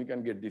separation, we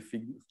can get this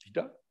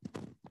theta.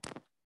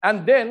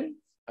 And then,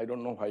 I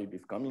don't know why it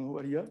is coming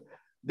over here.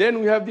 Then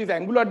we have this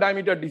angular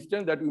diameter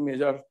distance that we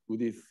measure to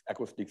this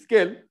acoustic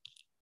scale,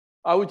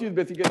 which is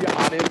basically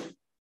RS,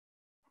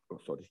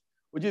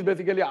 which is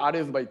basically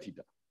RS by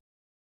theta.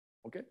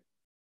 Okay.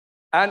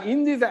 And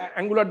in this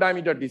angular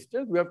diameter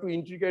distance, we have to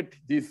integrate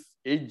this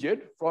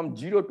HZ from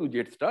 0 to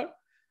Z star.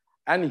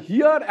 And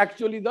here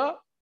actually the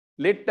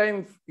late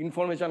time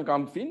information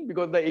comes in,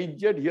 because the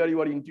HZ here you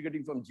are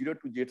integrating from 0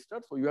 to Z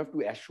star. So you have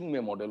to assume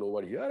a model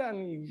over here,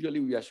 and usually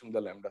we assume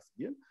the lambda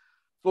CDM.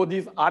 So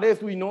this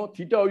RS we know,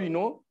 theta we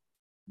know,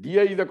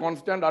 dA is a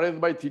constant RS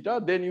by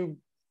theta. Then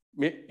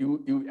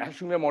you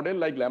assume a model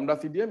like lambda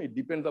CDM. It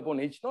depends upon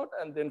H naught,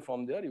 and then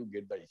from there you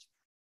get the H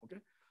naught.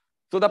 Okay.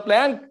 So the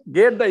Planck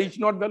get the H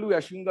naught value,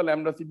 assume the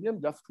lambda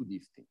CDM just to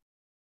this thing.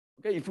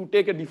 Okay. If you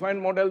take a defined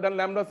model than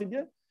lambda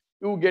CDM,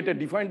 you get a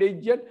defined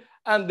HZ,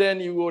 and then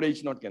your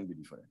H naught can be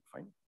different.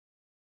 Fine.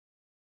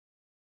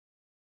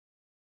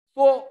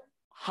 So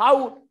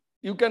how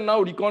you can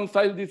now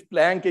reconcile this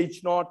Planck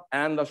H naught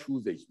and the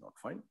Schurz H naught?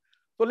 Fine.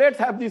 So let's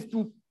have these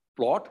two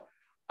plot.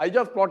 I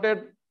just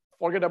plotted,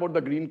 forget about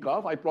the green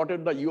curve. I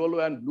plotted the yellow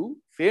and blue,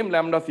 same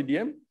lambda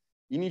CDM.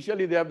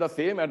 Initially, they have the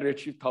same at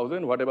redshift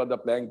 1000, whatever the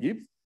Planck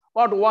gives.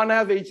 But one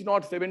has H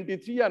naught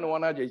 73 and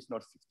one has H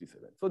naught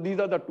 67. So these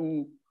are the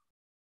two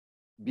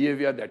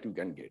behavior that you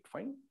can get.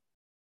 Fine.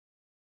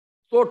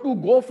 So to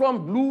go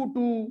from blue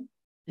to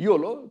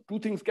yellow, two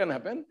things can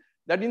happen.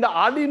 that in the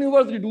early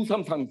universe, we do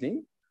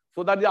something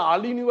so that the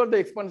early universe, the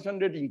expansion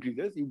rate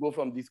increases. You go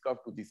from this curve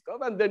to this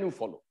curve, and then you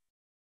follow.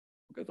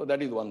 Okay, so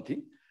that is one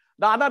thing.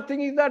 The other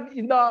thing is that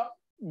in the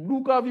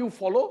blue curve, you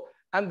follow,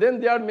 and then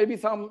there may be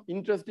some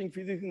interesting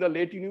physics in the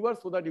late universe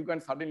so that you can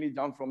suddenly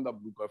jump from the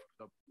blue curve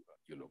to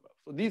the yellow curve.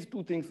 So these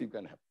two things you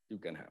can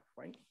have,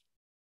 fine.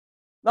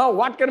 Now,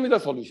 what can be the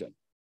solution?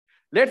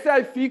 Let's say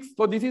I fix,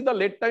 so this is the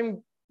late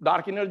time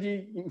dark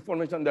energy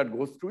information that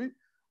goes through it.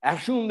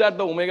 Assume that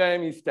the omega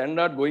m is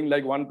standard going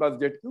like 1 plus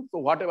z cube. So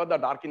whatever the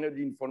dark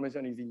energy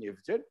information is in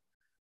Fz,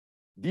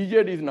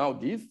 dz is now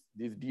this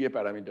dA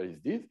parameter is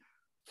this.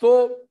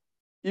 So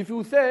if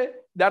you say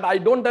that I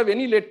don't have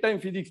any late time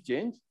physics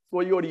change, so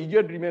your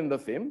Ez remains the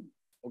same.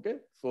 Okay,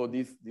 so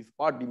this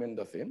part remains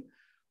the same.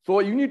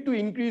 So you need to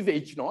increase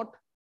H0.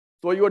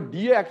 So your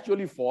dA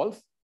actually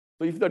falls.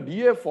 So if the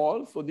dA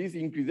falls, so this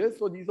increases.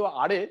 So this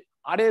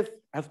RS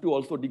has to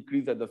also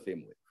decrease at the same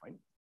way. Fine.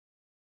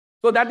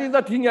 So that is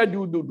the thing I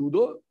do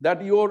though,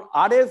 that your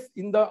RS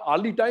in the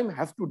early time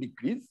has to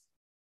decrease.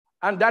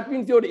 And that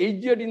means your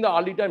Hz in the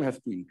early time has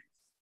to increase.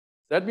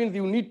 That means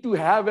you need to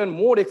have a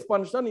more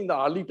expansion in the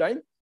early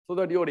time so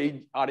that your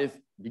RS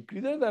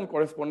decreases, and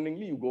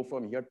correspondingly you go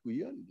from here to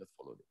here and just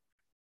follow it.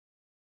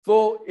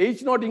 So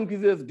H0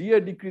 increases, dA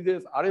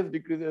decreases, RS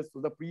decreases, so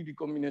the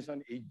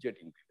pre-recombination Hz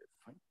increases.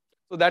 Fine.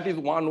 So that is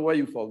one way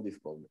you solve this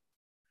problem.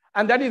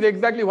 And that is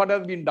exactly what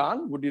has been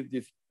done, which is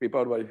this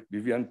paper by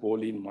Vivian,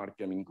 Pauline, Mark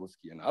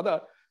Kaminkowski, and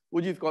others,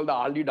 which is called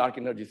the early dark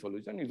energy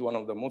solution. Is one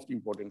of the most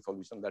important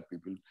solutions that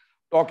people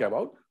talk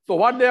about. So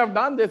what they have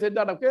done, they said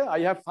that, okay, I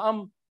have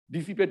some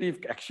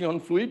dissipative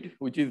axion fluid,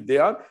 which is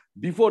there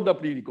before the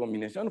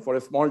pre-recombination. For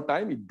a small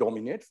time, it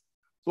dominates.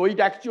 So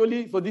it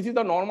actually, so this is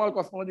the normal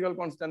cosmological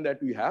constant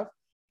that we have.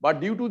 But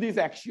due to this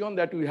axion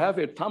that we have,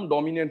 some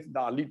dominates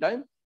the early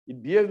time.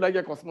 It behaves like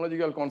a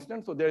cosmological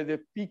constant. So there is a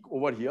peak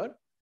over here.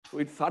 So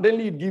it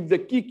suddenly gives a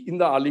kick in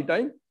the early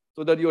time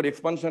so that your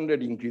expansion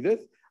rate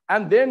increases.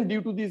 And then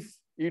due to this,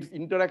 its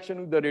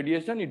interaction with the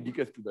radiation, it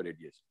decays to the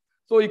radiation.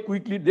 So it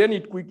quickly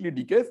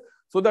decays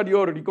so that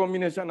your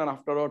recombination and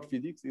afterward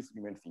physics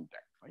remains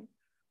intact. Fine.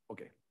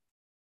 Okay.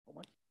 How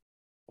much?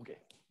 Okay.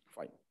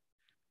 Fine.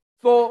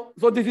 So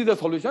this is a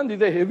solution. This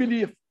is a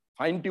heavily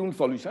fine-tuned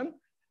solution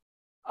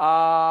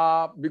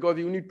because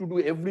you need to do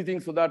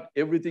everything so that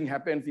everything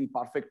happens in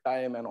perfect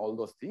time and all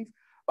those things.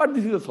 But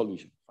this is a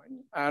solution. Fine.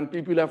 And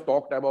people have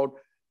talked about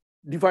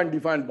different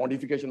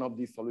modification of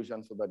this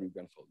solution so that you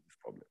can solve this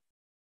problem.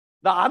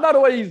 The other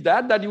way is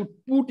that you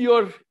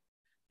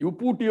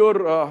put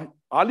your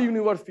early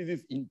universe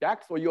physics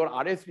intact, so your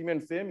RS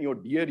remains same, your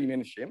dA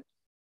remains same.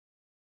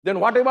 Then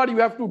whatever you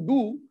have to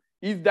do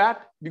is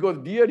that, because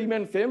dA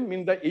remains same,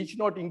 means the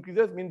H0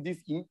 increases, means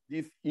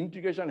this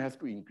integration has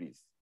to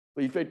increase.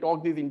 So if I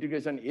talk this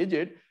integration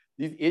AZ,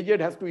 this AZ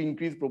has to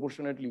increase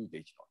proportionately with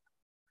H0.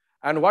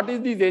 And what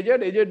is this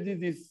AZ? AZ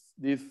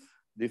is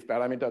this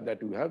parameter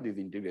that you have, this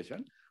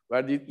integration,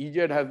 where this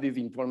Ez has this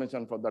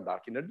information for the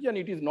dark energy, and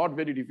it is not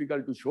very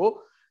difficult to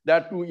show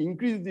that to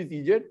increase this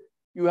Ez,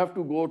 you have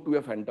to go to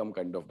a phantom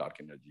kind of dark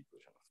energy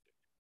equation of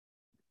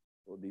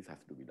state. So this has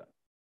to be done.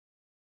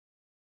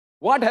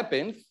 What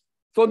happens?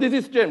 So this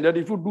is same, that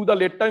if you do the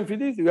late time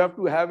physics, you have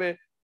to have a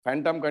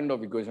phantom kind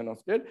of equation of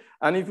state.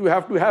 And if you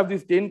have to have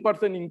this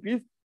 10%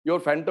 increase, your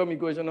phantom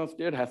equation of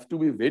state has to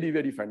be very,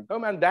 very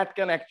phantom, and that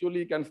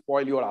can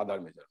spoil your other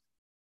measures.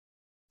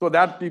 So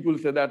that people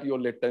say that your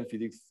late time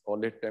physics or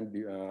late time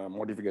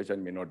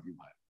modification may not be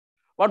viable.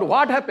 But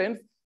what happens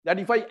that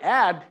if I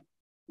add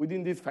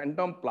within this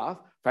phantom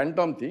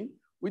thing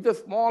with a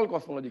small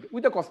cosmological,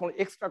 with a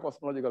extra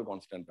cosmological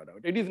constant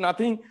parameter. It is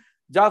nothing,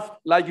 just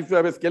like if you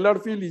have a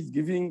scalar field, is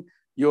giving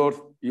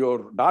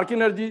your dark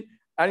energy,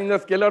 and in the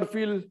scalar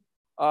field,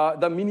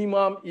 the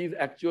minimum is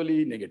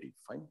actually negative.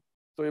 Fine.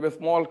 So you have a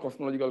small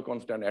cosmological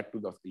constant add to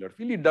the scalar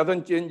field. It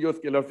doesn't change your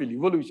scalar field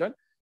evolution,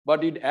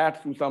 but it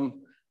adds to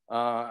some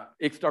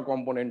extra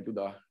component to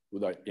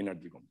the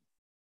energy component.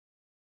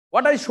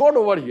 What I showed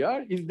over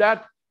here is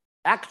that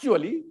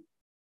actually,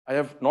 I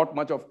have not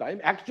much of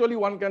time. Actually,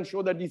 one can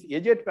show that this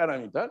AZ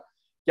parameter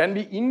can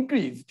be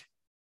increased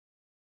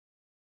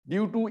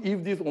due to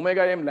if this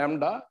omega m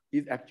lambda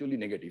is actually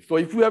negative. So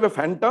if you have a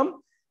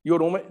phantom,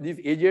 this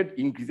AZ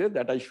increases,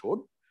 that I showed.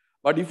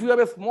 But if you have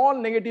a small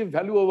negative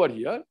value over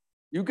here,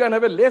 you can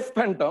have a less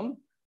phantom,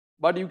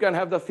 but you can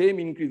have the same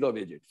increase of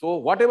AZ. So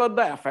whatever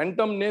the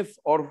phantomness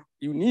or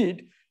you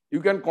need,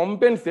 you can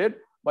compensate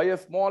by a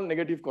small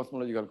negative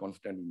cosmological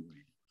constant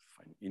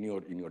in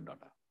your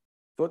data.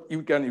 So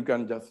you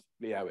can just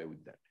play away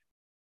with that.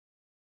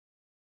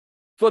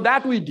 So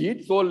that we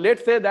did. So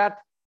let's say that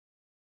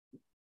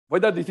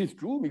whether this is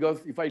true,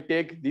 because if I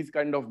take this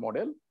kind of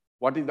model,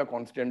 what is the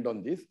constant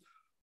on this?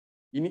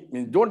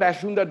 Don't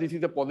assume that this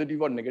is a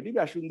positive or negative.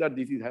 Assume that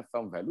this has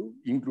some value,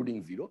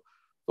 including 0.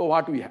 So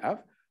what we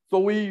have? So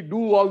we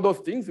do all those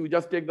things. We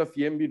just take the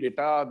CMB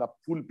data, the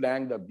full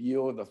Planck, the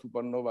BO, the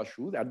supernova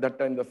shoes. At that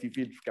time, the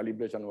CFIT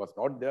calibration was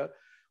not there.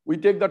 We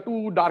take the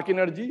two dark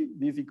energy,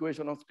 this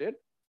equation of state.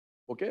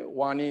 Okay,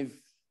 one is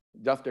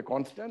just a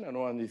constant and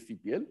one is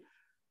CPL.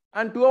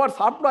 And to our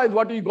surprise,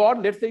 what we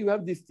got, let's say you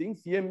have this thing,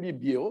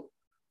 CMB-BO,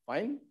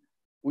 fine.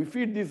 We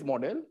feed this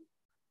model.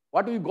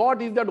 What we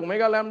got is that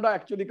omega lambda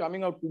actually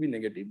coming out to be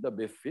negative, the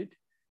base fit.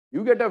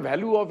 You get a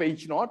value of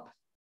H naught,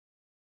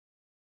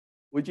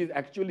 which is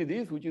actually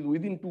this, which is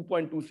within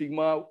 2.2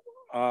 sigma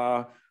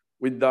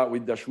with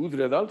the shoes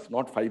results,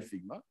 not 5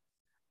 sigma.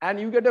 And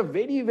you get a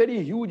very,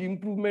 very huge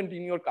improvement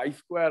in your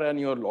chi-square and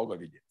your log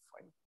origins,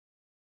 fine,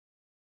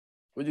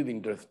 which is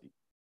interesting.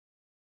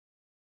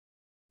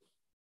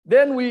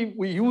 Then we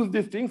use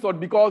these things, or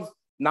because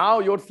now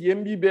your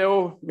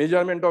CMB-BO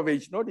measurement of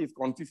H naught is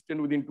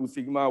consistent within 2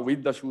 sigma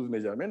with the shoes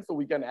measurement. So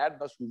we can add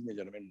the shoes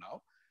measurement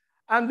now.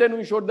 And then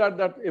we showed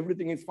that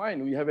everything is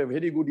fine. We have a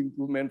very good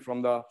improvement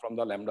from the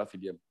lambda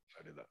CDM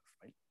results.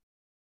 Right?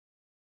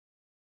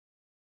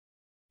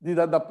 These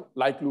are the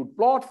likelihood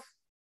plots.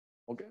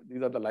 Okay,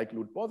 these are the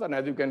likelihood plots. And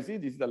as you can see,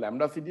 this is the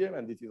lambda CDM,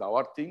 and this is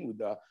our thing with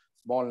the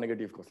small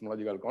negative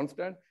cosmological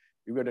constant.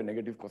 You get a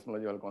negative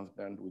cosmological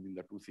constant within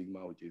the 2 sigma,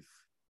 which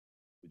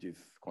is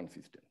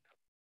consistent.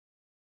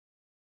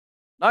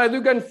 Now, as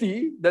you can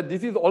see, that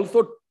this is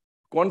also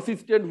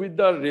consistent with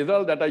the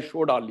result that I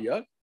showed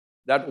earlier,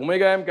 that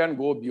omega m can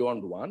go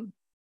beyond 1.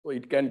 So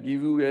it can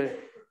give you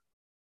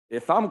a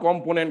some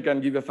component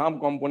can give a some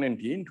component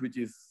hint, which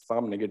is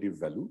some negative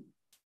value.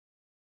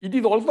 It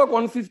is also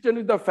consistent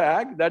with the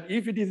fact that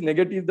if it is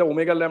negative, the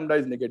omega lambda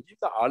is negative,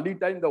 the early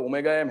time the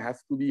omega m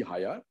has to be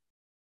higher.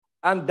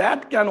 And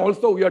that can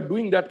also, we are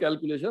doing that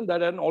calculation,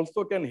 that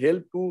also can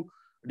help to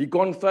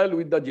reconcile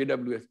with the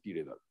JWST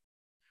result.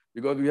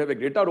 Because we have a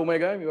greater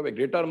omega m, you have a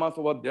greater mass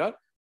over there.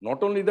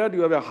 Not only that,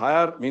 you have a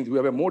higher, means you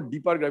have a more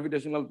deeper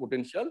gravitational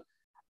potential.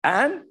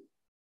 And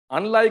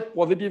unlike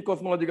positive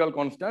cosmological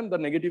constant, the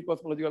negative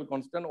cosmological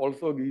constant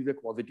also gives a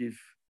positive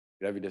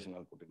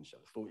gravitational potential.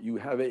 So you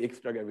have an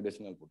extra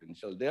gravitational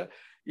potential there.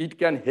 It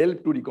can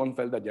help to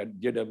reconcile the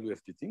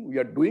JWST thing. We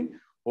are doing,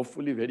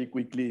 hopefully very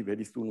quickly,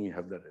 very soon we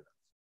have the result.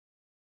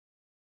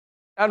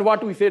 And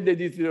what we said that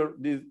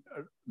this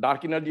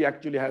dark energy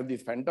actually has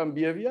this phantom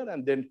behavior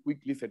and then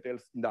quickly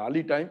settles in the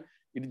early time,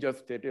 it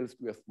just settles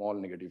to a small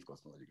negative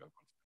cosmological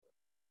constant.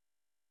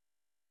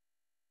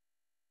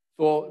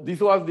 So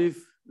this was this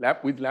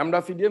with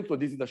lambda CDM. So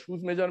this is the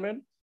shoes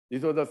measurement.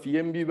 This was the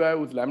CMB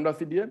with lambda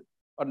CDM.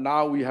 But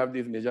now we have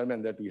this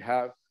measurement that we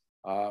have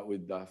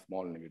with the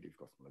small negative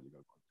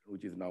cosmological constant,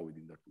 which is now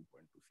within the 2.2.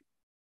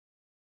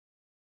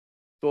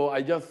 So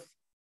I just,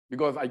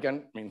 because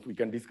we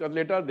can discuss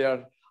later, there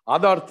are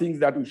other things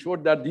that we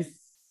showed that this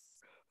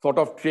sort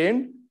of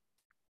trend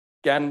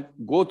can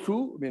go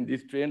through.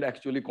 This trend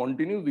actually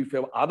continues. We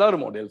have other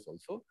models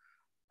also.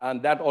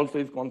 And that also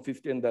is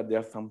consistent that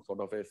there's some sort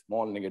of a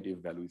small negative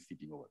value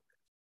sitting over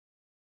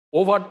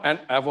there, over and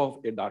above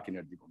a dark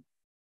energy component.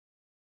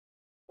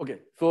 Okay,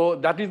 so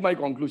that is my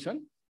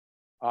conclusion.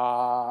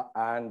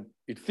 And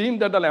it seems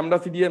that the lambda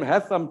CDM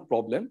has some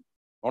problem,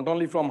 not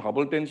only from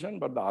Hubble tension,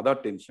 but the other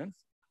tensions.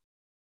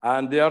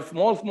 And there are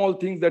small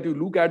things that you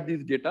look at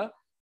this data.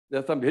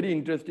 There's some very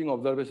interesting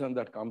observation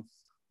that comes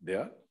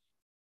there.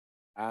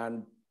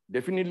 And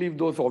definitely if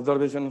those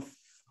observations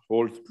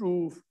hold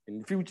true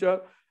in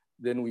future,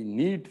 then we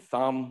need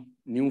some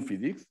new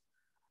physics.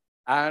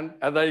 And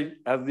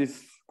as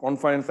this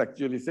conference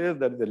actually says,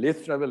 that the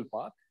less traveled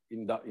path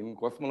in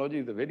cosmology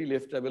is a very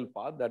less traveled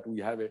path, that we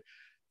have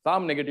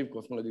some negative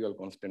cosmological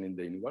constant in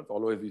the universe.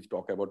 Always we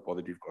talk about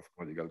positive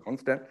cosmological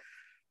constant.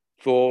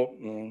 So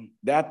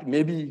that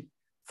may be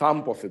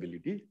some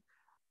possibility.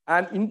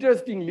 And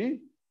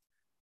interestingly,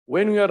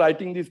 when we are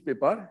writing this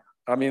paper,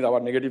 our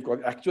negative,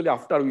 actually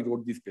after we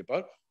wrote this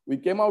paper, we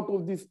came out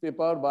of this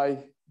paper by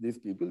these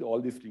people,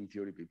 all these string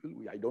theory people.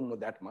 I don't know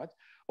that much.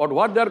 But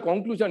what their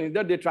conclusion is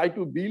that they try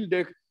to build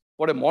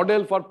for a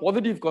model for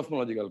positive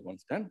cosmological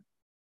constant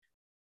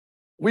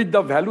with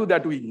the value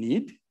that we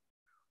need.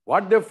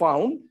 What they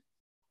found,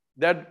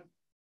 that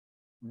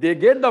they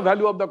get the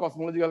value of the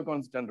cosmological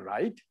constant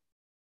right,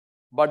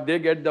 but they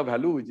get the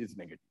value which is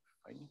negative.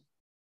 Right?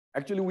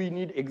 Actually, we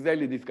need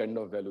exactly this kind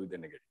of value with the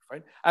negative,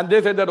 right? And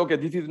they said that, okay,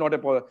 this is not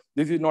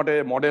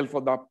a model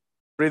for the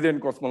present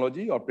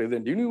cosmology or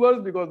present universe,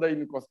 because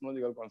the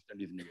cosmological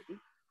constant is negative.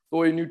 So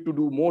we need to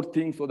do more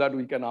things so that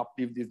we can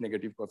uplift this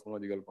negative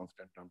cosmological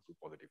constant term to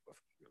positive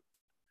cosmological.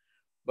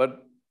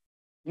 But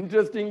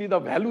interestingly, the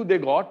value they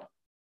got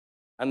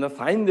and the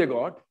sign they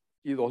got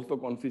is also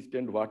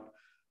consistent what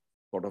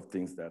sort of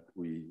things that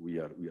we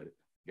are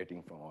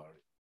getting from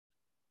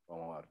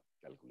our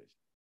calculation.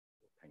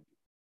 Thank you.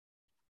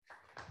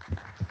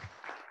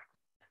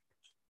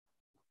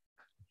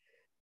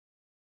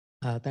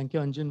 Thank you,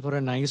 Anjan, for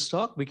a nice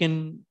talk. We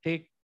can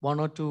take one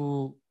or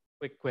two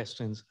quick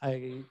questions.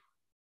 I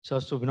saw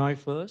Subinoy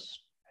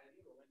first.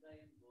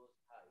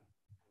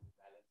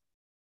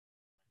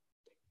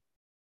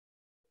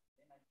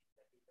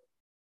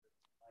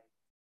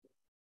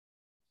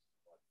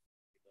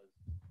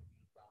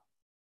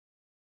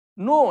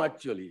 No,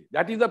 actually,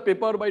 that is a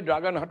paper by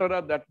Dragan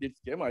Hatara that this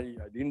came. I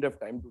didn't have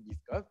time to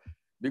discuss,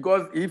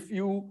 because if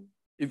you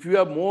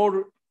have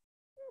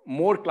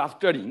more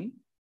clustering,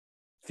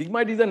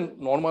 sigma is a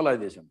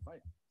normalization.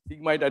 Right?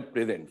 sigmoid at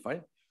present,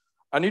 fine.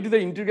 And it is the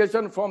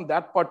integration from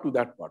that part to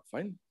that part,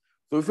 fine.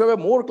 So if you have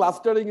a more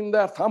clustering in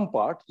the some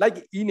part,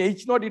 like in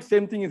H0, it's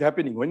same thing is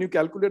happening. When you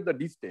calculate the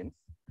distance,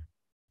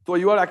 so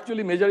you are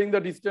actually measuring the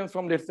distance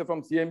from, let's say,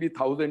 from CMB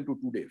 1000 to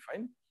today,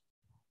 fine.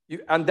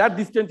 And that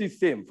distance is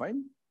same,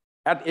 fine.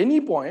 At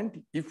any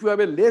point, if you have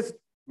a less,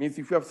 means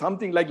if you have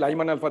something like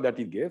Lyman alpha that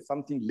is gave,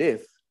 something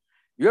less,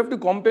 you have to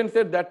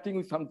compensate that thing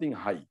with something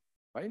high,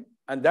 fine.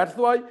 And that's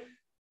why,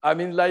 I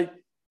mean, like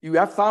you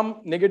have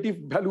some negative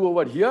value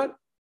over here,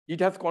 it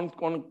has kind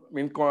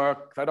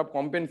of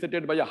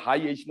compensated by a high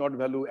H0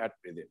 value at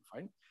present,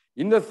 fine.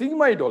 In the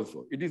sigmoid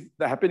also, it is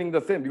happening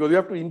the same because you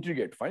have to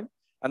integrate, fine.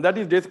 And that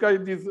is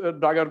described in this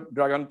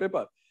Dragon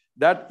paper,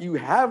 that you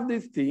have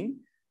this thing,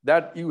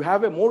 that you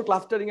have a more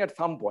clustering at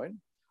some point,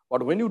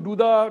 but when you do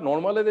the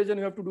normalization,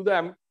 you have to do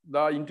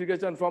the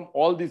integration from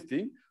all these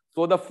things.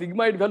 So the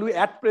sigmoid value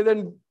at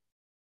present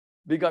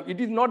become,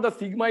 it is not the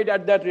sigmoid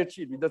at that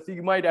redshift, it's the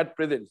sigmoid at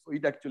present. So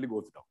it actually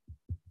goes down.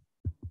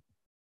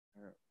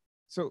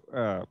 So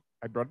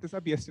I brought this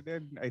up yesterday,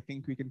 and I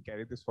think we can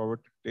carry this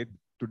forward to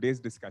today's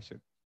discussion.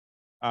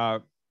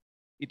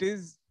 It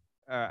is,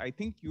 I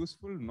think,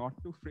 useful not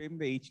to frame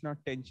the H0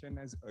 tension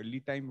as early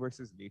time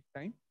versus late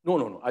time.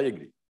 No, I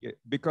agree. Yeah,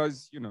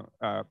 because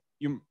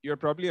you're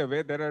probably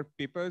aware there are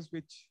papers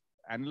which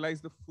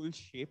analyze the full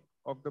shape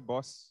of the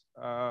Bose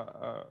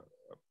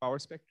power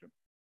spectrum,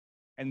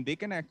 and they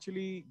can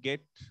actually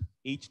get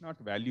H0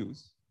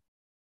 values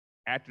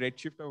at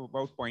redshift of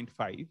about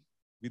 0.5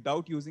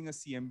 without using a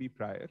CMB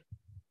prior,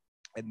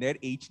 and their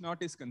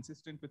H0 is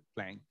consistent with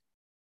Planck.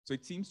 So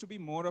it seems to be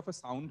more of a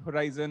sound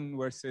horizon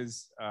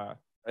versus I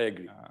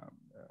agree.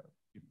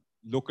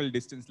 Local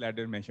distance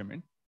ladder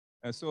measurement.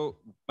 So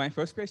my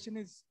first question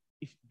is,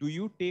 do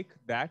you take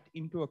that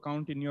into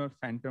account in your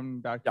phantom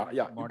dark?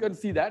 Yeah, model? You can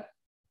see that.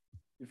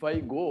 If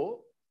I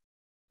go,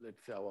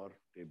 let's say our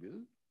table.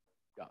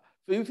 Yeah.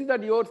 So you see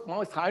that your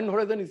sound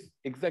horizon is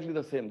exactly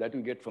the same that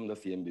you get from the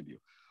CMB view.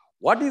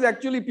 What is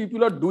actually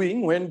people are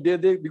doing when they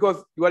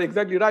because you are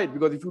exactly right,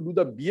 because if you do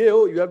the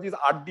BAO, you have this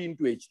RD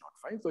into H0,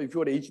 fine. So if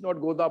your H0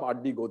 goes up,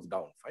 RD goes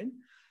down, fine.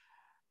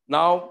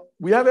 Now,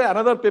 we have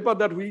another paper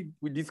that we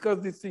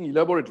discussed this thing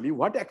elaborately.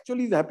 What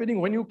actually is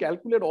happening when you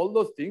calculate all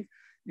those things,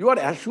 you are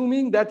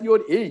assuming that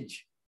your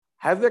H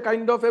has a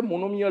kind of a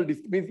monomial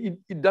distance,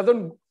 it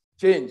doesn't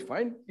change,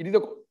 fine. It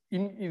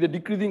is a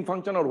decreasing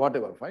function or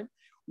whatever, fine.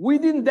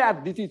 Within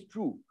that, this is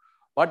true.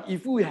 But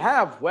if we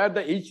have where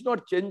the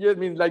H0 changes,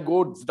 means like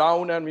goes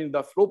down and means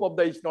the slope of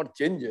the H0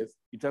 changes,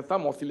 it has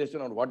some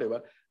oscillation or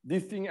whatever,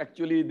 this thing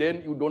actually,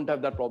 then you don't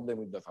have that problem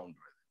with the sound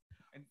horizon.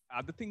 And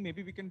other thing,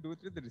 maybe we can do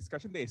through the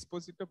discussion, the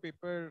Esposito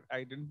paper,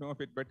 I didn't know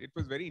of it, but it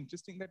was very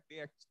interesting that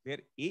their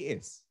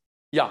AS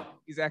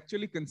is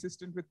actually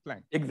consistent with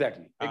Planck.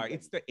 Exactly.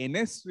 It's the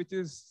NS which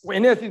is...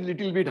 NS is a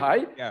little bit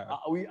high. Yeah.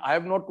 I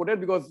have not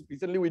quoted because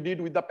recently we did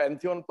with the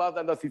Pantheon Plus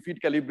and the CFIT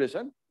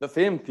calibration, the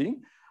same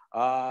thing.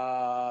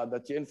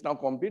 The chains now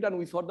complete, and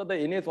we saw that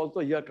the NS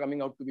also here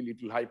coming out to be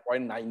little high,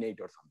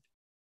 0.98 or something.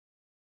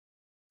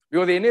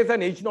 Because NS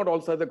and H0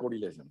 also has a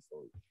correlation.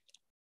 So,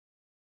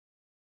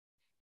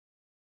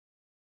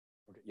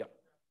 okay, yeah.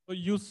 So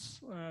you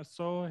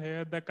saw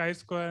here the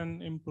chi-square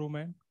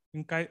improvement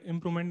in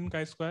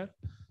chi-square.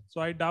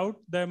 So I doubt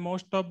that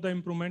most of the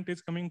improvement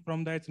is coming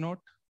from the H0.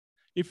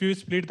 If you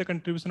split the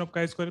contribution of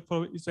chi-square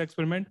for this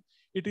experiment,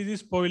 it is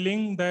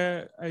spoiling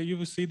the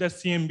you see the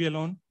CMB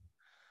alone.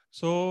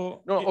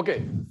 So no,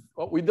 okay.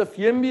 With the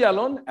CMB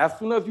alone, as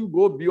soon as you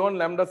go beyond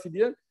lambda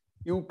CDM,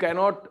 you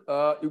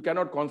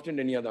cannot constant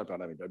any other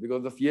parameter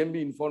because the CMB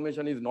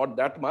information is not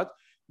that much.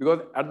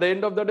 Because at the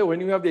end of the day,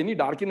 when you have any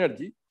dark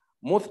energy,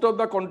 most of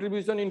the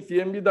contribution in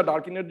CMB, the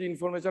dark energy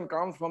information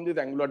comes from this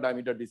angular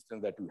diameter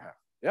distance that you have.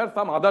 There are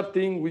some other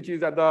thing which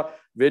is at the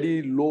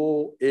very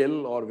low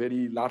L or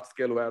very large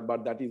scale where,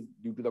 but that is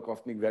due to the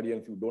cosmic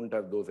variance. You don't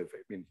have those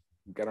effects. I mean,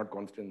 you cannot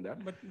constant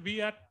that. But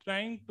we are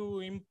trying to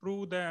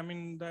improve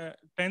the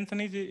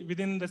tension is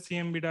within the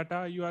CMB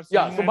data. You are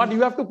saying, so but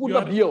you have to put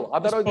the BO.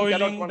 Otherwise, you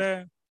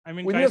cannot.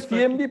 We need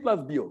CMB plus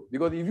BO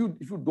because if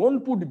you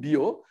don't put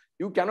BO,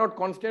 you cannot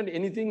constant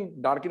anything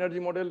dark energy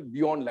model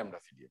beyond lambda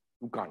CDM.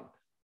 You can't.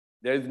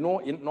 There is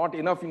not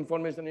enough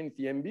information in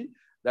CMB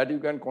that you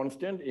can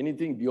constant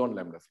anything beyond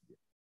lambda CDM.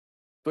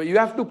 So you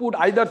have to put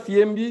either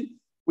CMB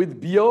with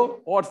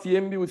BO or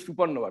CMB with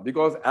supernova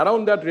because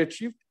around that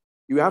redshift,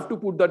 you have to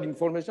put that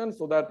information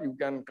so that you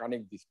can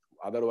connect these two.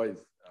 Otherwise,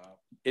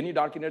 any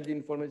dark energy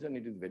information,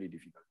 it is very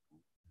difficult.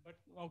 But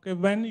okay,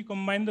 when you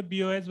combine the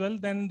BO as well,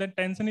 then the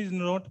tension is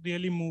not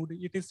really moved.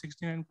 It is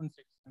 69.6.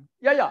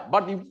 Yeah.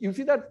 But you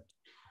see that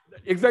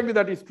exactly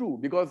that is true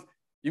because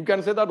you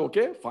can say that,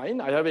 okay, fine,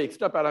 I have an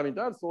extra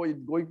parameter. So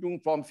it's going to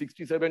from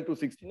 67 to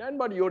 69,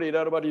 but your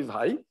error bar is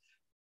high.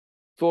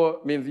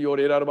 So means your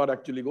error bar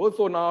actually goes.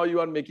 So now you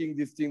are making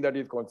this thing that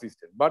is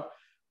consistent. But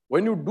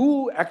when you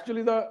do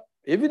actually the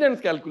evidence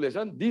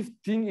calculation, this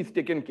thing is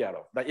taken care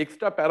of. The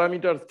extra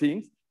parameters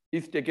things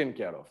is taken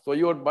care of.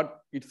 So but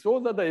it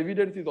shows that the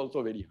evidence is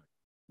also very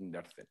high in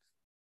that sense.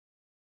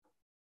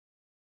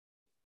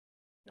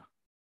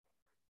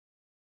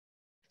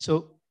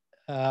 So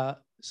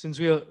since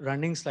we are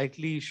running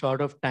slightly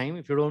short of time,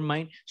 if you don't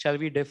mind, shall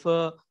we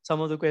defer some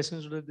of the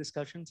questions to the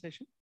discussion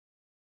session?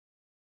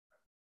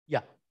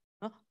 Yeah.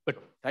 But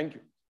thank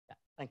you. Yeah,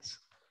 thanks.